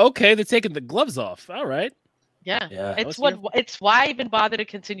like, oh, okay, they're taking the gloves off. All right. Yeah. It's why I even bother to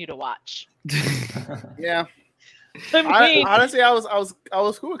continue to watch. Yeah. Honestly, I was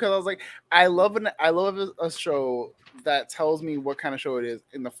cool because I was like, I love a show that tells me what kind of show it is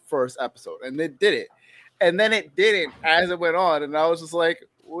in the first episode, and it did it, and then it didn't as it went on, and I was just like,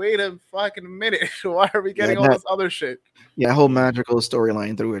 wait a fucking minute, why are we getting all this other shit? Yeah, whole Magical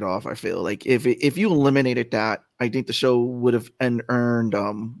storyline threw it off. I feel like if you eliminated that, I think the show would have earned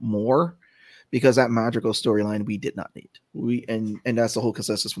more. Because that Magical storyline we did not need. And that's the whole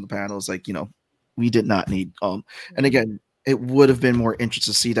consensus from the panel. Is like, you know, We did not need. And again, it would have been more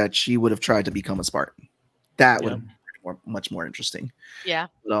interesting to see that she would have tried to become a Spartan. That would have been much more interesting. Yeah,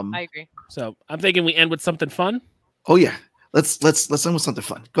 I agree. So I'm thinking we end with something fun. Oh yeah, let's end with something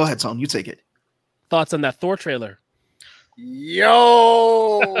fun. Go ahead, Tom. You take it. Thoughts on that Thor trailer?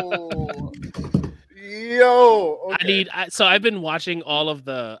 Yo. Okay. I've been watching I've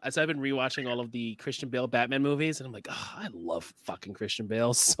been rewatching all of the Christian Bale Batman movies, and I'm like, oh, I love fucking Christian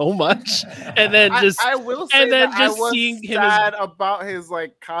Bale so much. And then I will say that I was seeing sad about his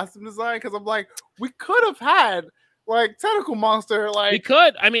like costume design, because I'm like, we could have had like Tentacle Monster, like we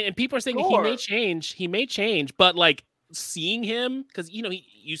could. I mean, and people are saying he may change, but like seeing him, because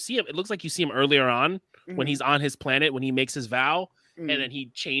you see him, it looks like you see him earlier on when he's on his planet, when he makes his vow, and then he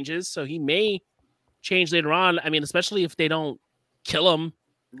changes, so he may change later on. I mean, especially if they don't kill him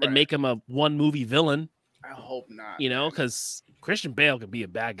and make him a one movie villain. I hope not. Because Christian Bale could be a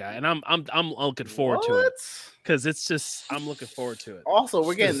bad guy, and I'm looking forward to it. Because it's just I'm looking forward to it. Also,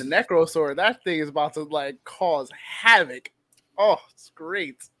 we're getting the Necro Sword. That thing is about to like cause havoc. Oh, it's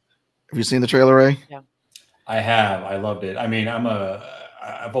great. Have you seen the trailer, Ray? Yeah, I have. I loved it. I mean,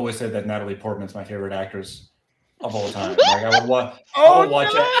 I've always said that Natalie Portman's my favorite actress of all time. Like I would watch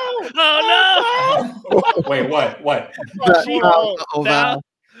it. Oh no! Wait, what?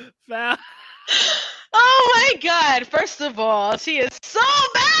 Val. Oh my God! First of all, she is so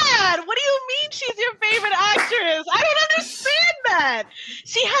bad. What do you mean she's your favorite actress? I don't understand that.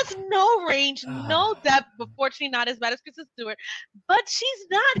 She has no range, no depth. Unfortunately, not as bad as Kristen Stewart, but she's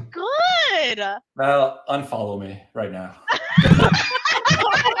not good. Well, unfollow me right now.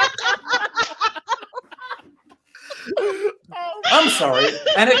 I'm sorry.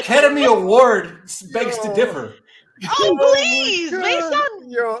 An Academy Award begs to differ. Oh, please! Based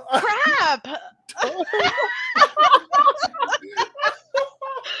on crap.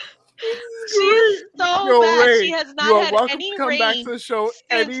 She's so bad. Ray, she has not had any come back to the show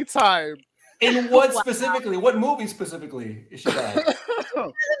anytime. In what specifically? What movie specifically is she bad? She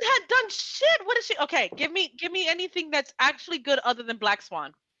hasn't done shit. What is she? Okay, give me anything that's actually good other than Black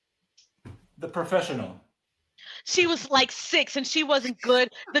Swan. The Professional. She was like 6 and she wasn't good.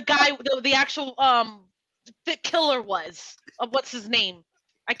 The guy, the actual the killer was. What's his name?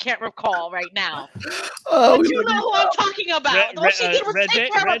 I can't recall right now. But you know who I'm talking about. All she did was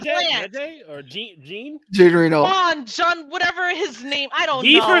take care of a plant. Or Gene? Gene Reno. John, whatever his name. I don't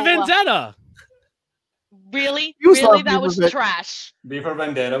V know. for Vendetta. Really? Really? That was trash. V for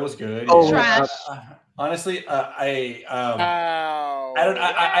Vendetta was good. Oh, trash. Honestly, I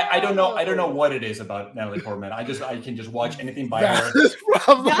don't know. I don't know what it is about Natalie Portman. I can just watch anything by her.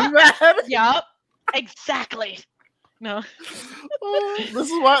 Yep. Exactly. No. This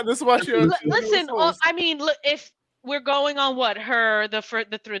is what you listen. I mean, look, if we're going on what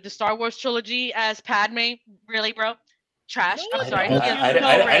the Star Wars trilogy as Padme, really, bro? Trash. I'm sorry. I did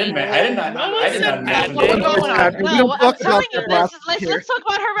not. I'm telling you, let's talk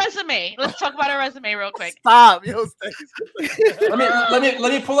about her resume. Let's talk about her resume real quick. Stop, let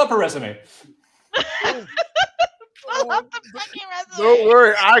me pull up her resume. Pull up the fucking resume. Don't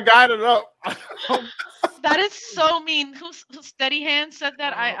worry, I got it up. That is so mean. Who Steady Hand said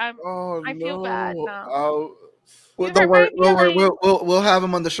that? I feel bad. No. Well, don't worry. We'll have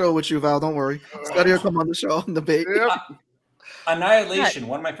him on the show with you, Val. Don't worry. Steady will come on the show on the bait. Annihilation,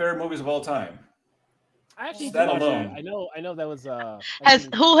 one of my favorite movies of all time. I actually that alone. I know that was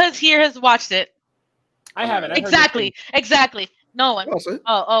who has watched it? I haven't. Exactly. No one. No.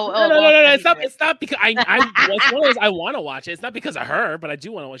 It's not because I want to watch it. It's not because of her, but I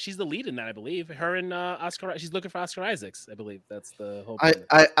do want to watch. She's the lead in that, I believe. Her and Oscar. She's looking for Oscar Isaacs, I believe. That's the whole.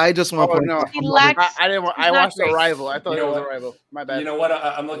 I just want to point out. I watched Arrival. I thought it was Arrival. My bad. You know what?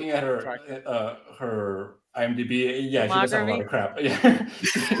 I'm looking at her IMDb. Yeah, she does have a lot of crap.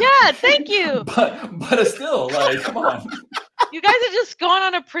 Yeah, thank you. But still, like, come on. You guys are just going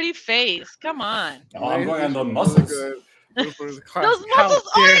on a pretty face. Come on. No, I'm going on the muscles. Those muscles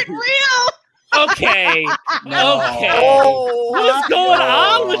aren't real. Okay. What's going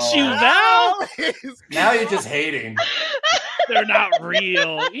on with you, Val? Now you're just hating. They're not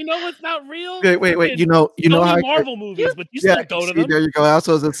real. You know what's not real? Wait. You know how Marvel movies, but you still go to them. There you go. I was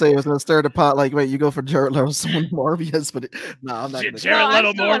supposed to say it was gonna stir the pot. Like, wait, you go for Jared Leto, someone Morbius, but no, I'm not. Jared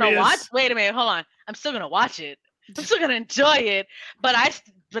Leto Morbius. Wait a minute, hold on. I'm still gonna watch it. I'm still gonna enjoy it, but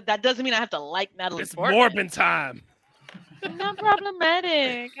that doesn't mean I have to like Natalie Portman. It's Morbin time. I'm not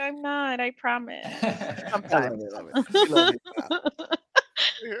problematic. I'm not. I promise. Sometimes. Oh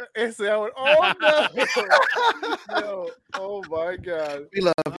no! Oh my God! We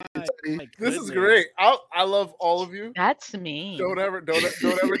love you. This is great. I love all of you. That's me. Don't ever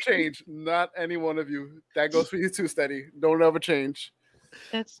change. Not any one of you. That goes for you too, Steady. Don't ever change.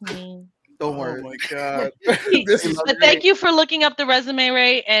 That's me. Don't worry. Oh my god. But thank you for looking up the resume,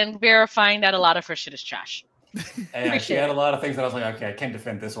 Ray, and verifying that a lot of her shit is trash. And she had a lot of things that I was like, okay, I can't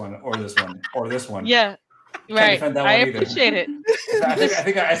defend this one or this one or this one. Yeah. Right. I appreciate it. I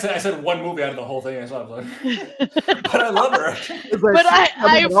think I said one movie out of the whole thing. So I was like, but I love her. But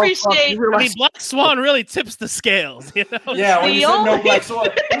I appreciate. I mean, Black Swan really tips the scales. You know? Yeah, when you said no Black Swan.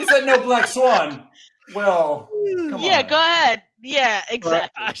 When you said no Black Swan. Well, come on. Yeah, go ahead. Yeah,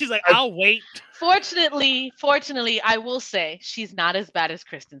 exactly. She's like, I'll wait. Fortunately, I will say she's not as bad as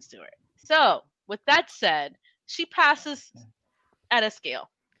Kristen Stewart. So, with that said, she passes at a scale.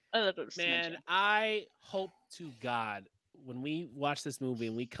 Man, I hope to God when we watch this movie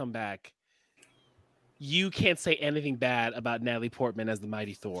and we come back, you can't say anything bad about Natalie Portman as the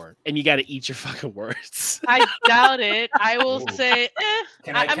Mighty Thor, and you got to eat your fucking words. I doubt it. I will say,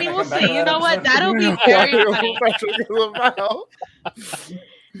 I mean, we'll see. You know what? That'll be very funny.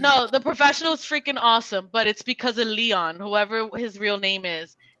 No, The Professional is freaking awesome, but it's because of Leon, whoever his real name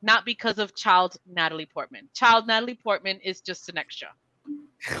is, not because of Child Natalie Portman. Child Natalie Portman is just an extra.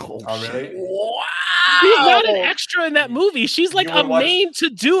 Oh, really? Wow. She's not an extra in that movie. She's like a main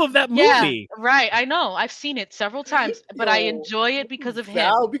to-do of that movie. Yeah, right. I know. I've seen it several times, but I enjoy it because of him.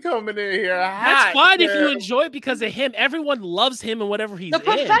 I'll be coming in here. That's fine if you enjoy it because of him. Everyone loves him and whatever he's in. The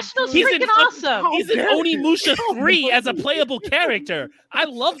Professional's freaking awesome. He's in Onimusha 3 as a playable character. I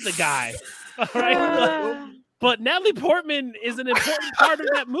love the guy. All right. But Natalie Portman is an important part of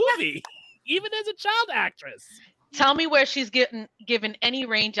that movie, even as a child actress. Tell me where she's given any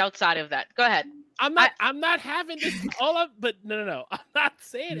range outside of that. Go ahead. I'm not having this all up, but no. I'm not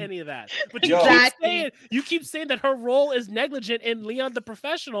saying any of that. But you keep saying that her role is negligent in Leon the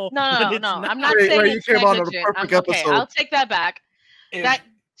Professional. No. I'm not saying it's negligent. Okay, I'll take that back. That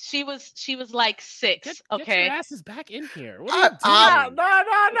she was like 6. Get your asses back in here. What are you doing?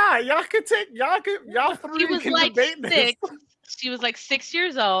 No. Y'all three she was can like debate 6. this. She was like 6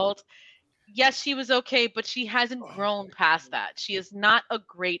 years old. Yes, she was okay, but she hasn't grown past that. She is not a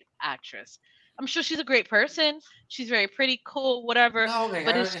great actress. I'm sure she's a great person. She's very pretty, cool, whatever.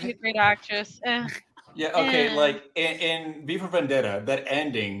 But is she a great actress? Yeah, okay. Like in V for Vendetta, that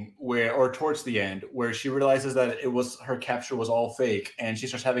ending or towards the end, where she realizes that her capture was all fake, and she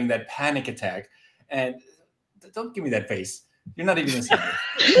starts having that panic attack. And don't give me that face. You're not even listening.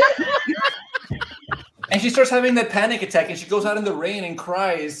 And she starts having that panic attack, and she goes out in the rain and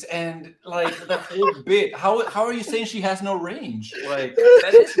cries, and like that whole bit. How are you saying she has no range? Like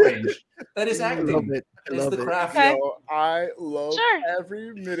that is range. That is acting. It's the craft. Okay. I love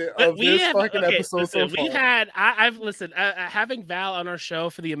every minute of this fucking episode so far. I've listened. Having Val on our show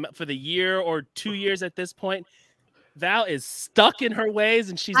for the year or 2 years at this point. Val is stuck in her ways,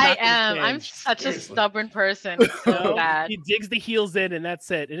 and she's not. I'm such a stubborn person. It's so bad. He digs the heels in, and that's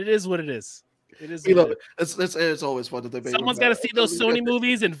it. And it is what it is. It is. It's always fun to debate. Someone's got to see those Sony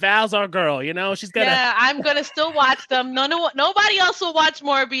movies, and Val's our girl. You know, she's got. Yeah, I'm gonna still watch them. Nobody else will watch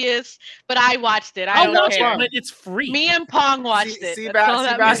Morbius, but I watched it. I don't care. But it's free. Me and Pong watched it. You're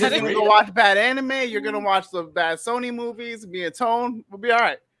gonna go watch bad anime. You're gonna watch the bad Sony movies. Me and Tone, we'll be all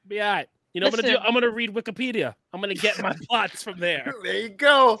right. Be all right. You know what I'm gonna do? I'm gonna read Wikipedia. I'm gonna get my plots from there. There you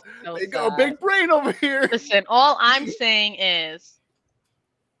go. So there you go. Big brain over here. Listen, all I'm saying is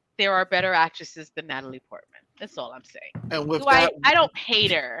there are better actresses than Natalie Portman. That's all I'm saying. And with I don't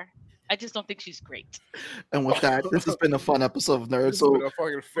hate her. I just don't think she's great. And with that, this has been a fun episode of Nerds. So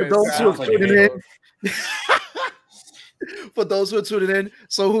for those who are tuning in, for those who are tuning in,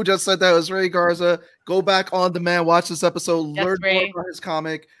 so who just said that was Ray Garza. Go back on demand, watch this episode, learn more about his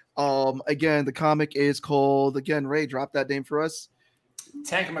comic. Again, the comic is called, Ray, drop that name for us.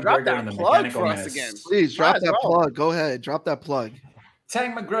 Tank McGregor and the Mechanical Menace. Again. Please drop that plug. Go ahead, drop that plug.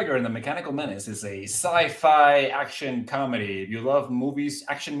 Tank McGregor and the Mechanical Menace is a sci-fi action comedy. If you love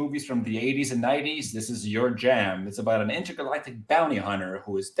action movies from the 80s and 90s, this is your jam. It's about an intergalactic bounty hunter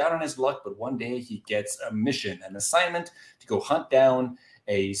who is down on his luck, but one day he gets an assignment to go hunt down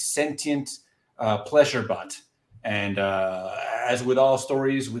a sentient pleasure butt. And as with all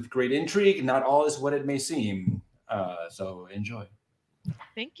stories with great intrigue, not all is what it may seem. So enjoy.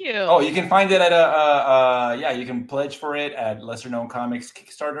 Thank you. Oh, you can find it at you can pledge for it at Lesser Known Comics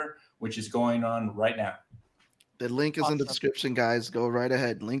Kickstarter, which is going on right now. The link is in the description, guys. Go right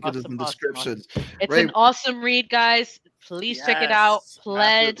ahead. Link is in the description. It's an awesome read, guys. Please check it out.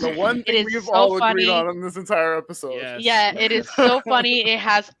 Pledge. The one thing we've all agreed on in this entire episode. Yes. Yeah, it is so funny. It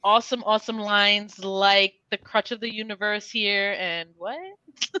has awesome lines like the crutch of the universe here and what?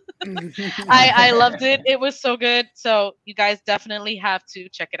 I loved it. It was so good. So you guys definitely have to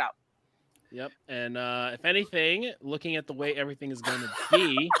check it out. Yep. And if anything, looking at the way everything is going to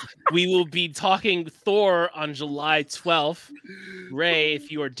be, we will be talking Thor on July 12th. Ray,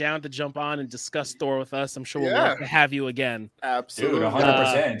 if you are down to jump on and discuss Thor with us, I'm sure we'll love to have you again. Absolutely. Dude,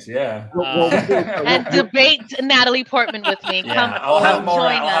 100%. Yeah. And debate Natalie Portman with me. Yeah, Come I'll have more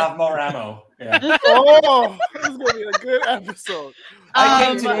ammo. Yeah. Oh, this is gonna be a good episode. I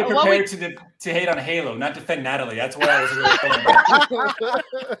came today prepared to hate on Halo, not defend Natalie. That's what I was really feeling.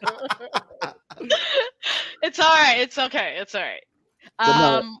 It's all right. It's okay. It's all right.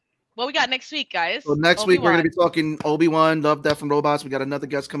 What we got next week, guys? So next week we're going to be talking Obi-Wan, Love, Death, and Robots. We got another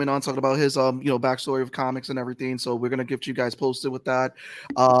guest coming on talking about his backstory of comics and everything. So we're going to get you guys posted with that.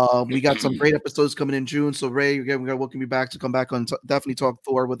 We got some great episodes coming in June. So Ray, again, we're going to welcome you back to come back on definitely talk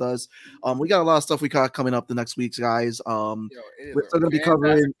Thor with us. We got a lot of stuff we got coming up the next weeks, guys. We're still going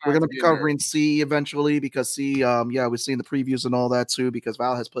to be covering C eventually because C, we're seeing the previews and all that too because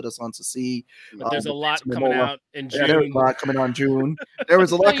Val has put us on to C. But there's a lot coming out in June. Yeah, there's a lot coming on June. There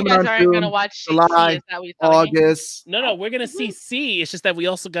was a lot coming on. Aren't gonna watch July, August. No, we're gonna see C. It's just that we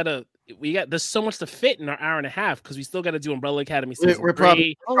also there's so much to fit in our hour and a half because we still got to do Umbrella Academy season. We're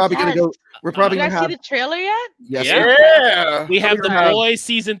probably gonna go. We're probably gonna have. See the trailer yet? Yes. Yeah. We have The Boys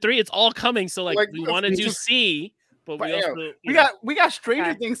season 3. It's all coming. So we want to do C. But we got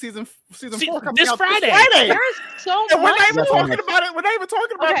Stranger Things season 4 coming this out Friday. There's so much. We're not even talking about it. We're not even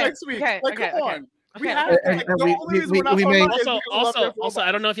talking about it next week. Come on. Also,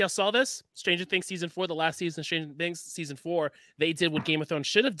 I don't know if y'all saw this. Stranger Things season 4, the last season, Stranger Things season 4, they did what Game of Thrones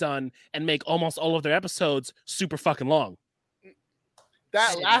should have done and make almost all of their episodes super fucking long.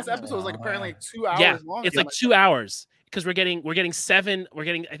 That last episode was apparently 2 hours long. It's 2 hours because we're getting 7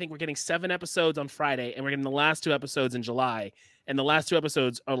 episodes on Friday and we're getting the last 2 episodes in July, and the last 2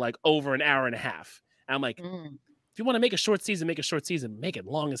 episodes are over an hour and a half. And I'm like, if you want to make a short season, make it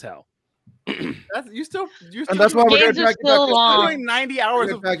long as hell. And that's why we're doing 90 hours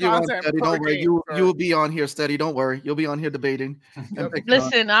of content. Don't worry, you will be on here steady. Don't worry, you'll be on here debating.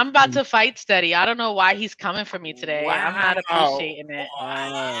 Listen, I'm about to fight Steady. I don't know why he's coming for me today. Wow. I'm not appreciating it.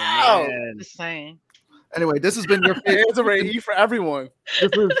 Wow. Just saying. Anyway, this has been your favorite. It's already for everyone.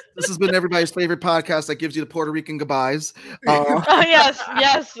 This has been everybody's favorite podcast that gives you the Puerto Rican goodbyes.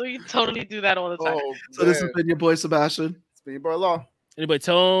 Yes, we totally do that all the time. So this has been your boy Sebastian. It's been your boy Law. Anybody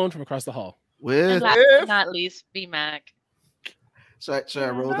Tone from across the hall. With not least B Mac. Should I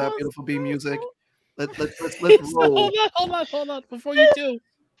roll that beautiful B music? Let's roll. Hold on. Before you do.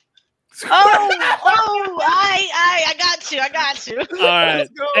 I got you. All right.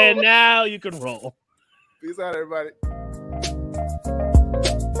 And now you can roll. Peace out, everybody.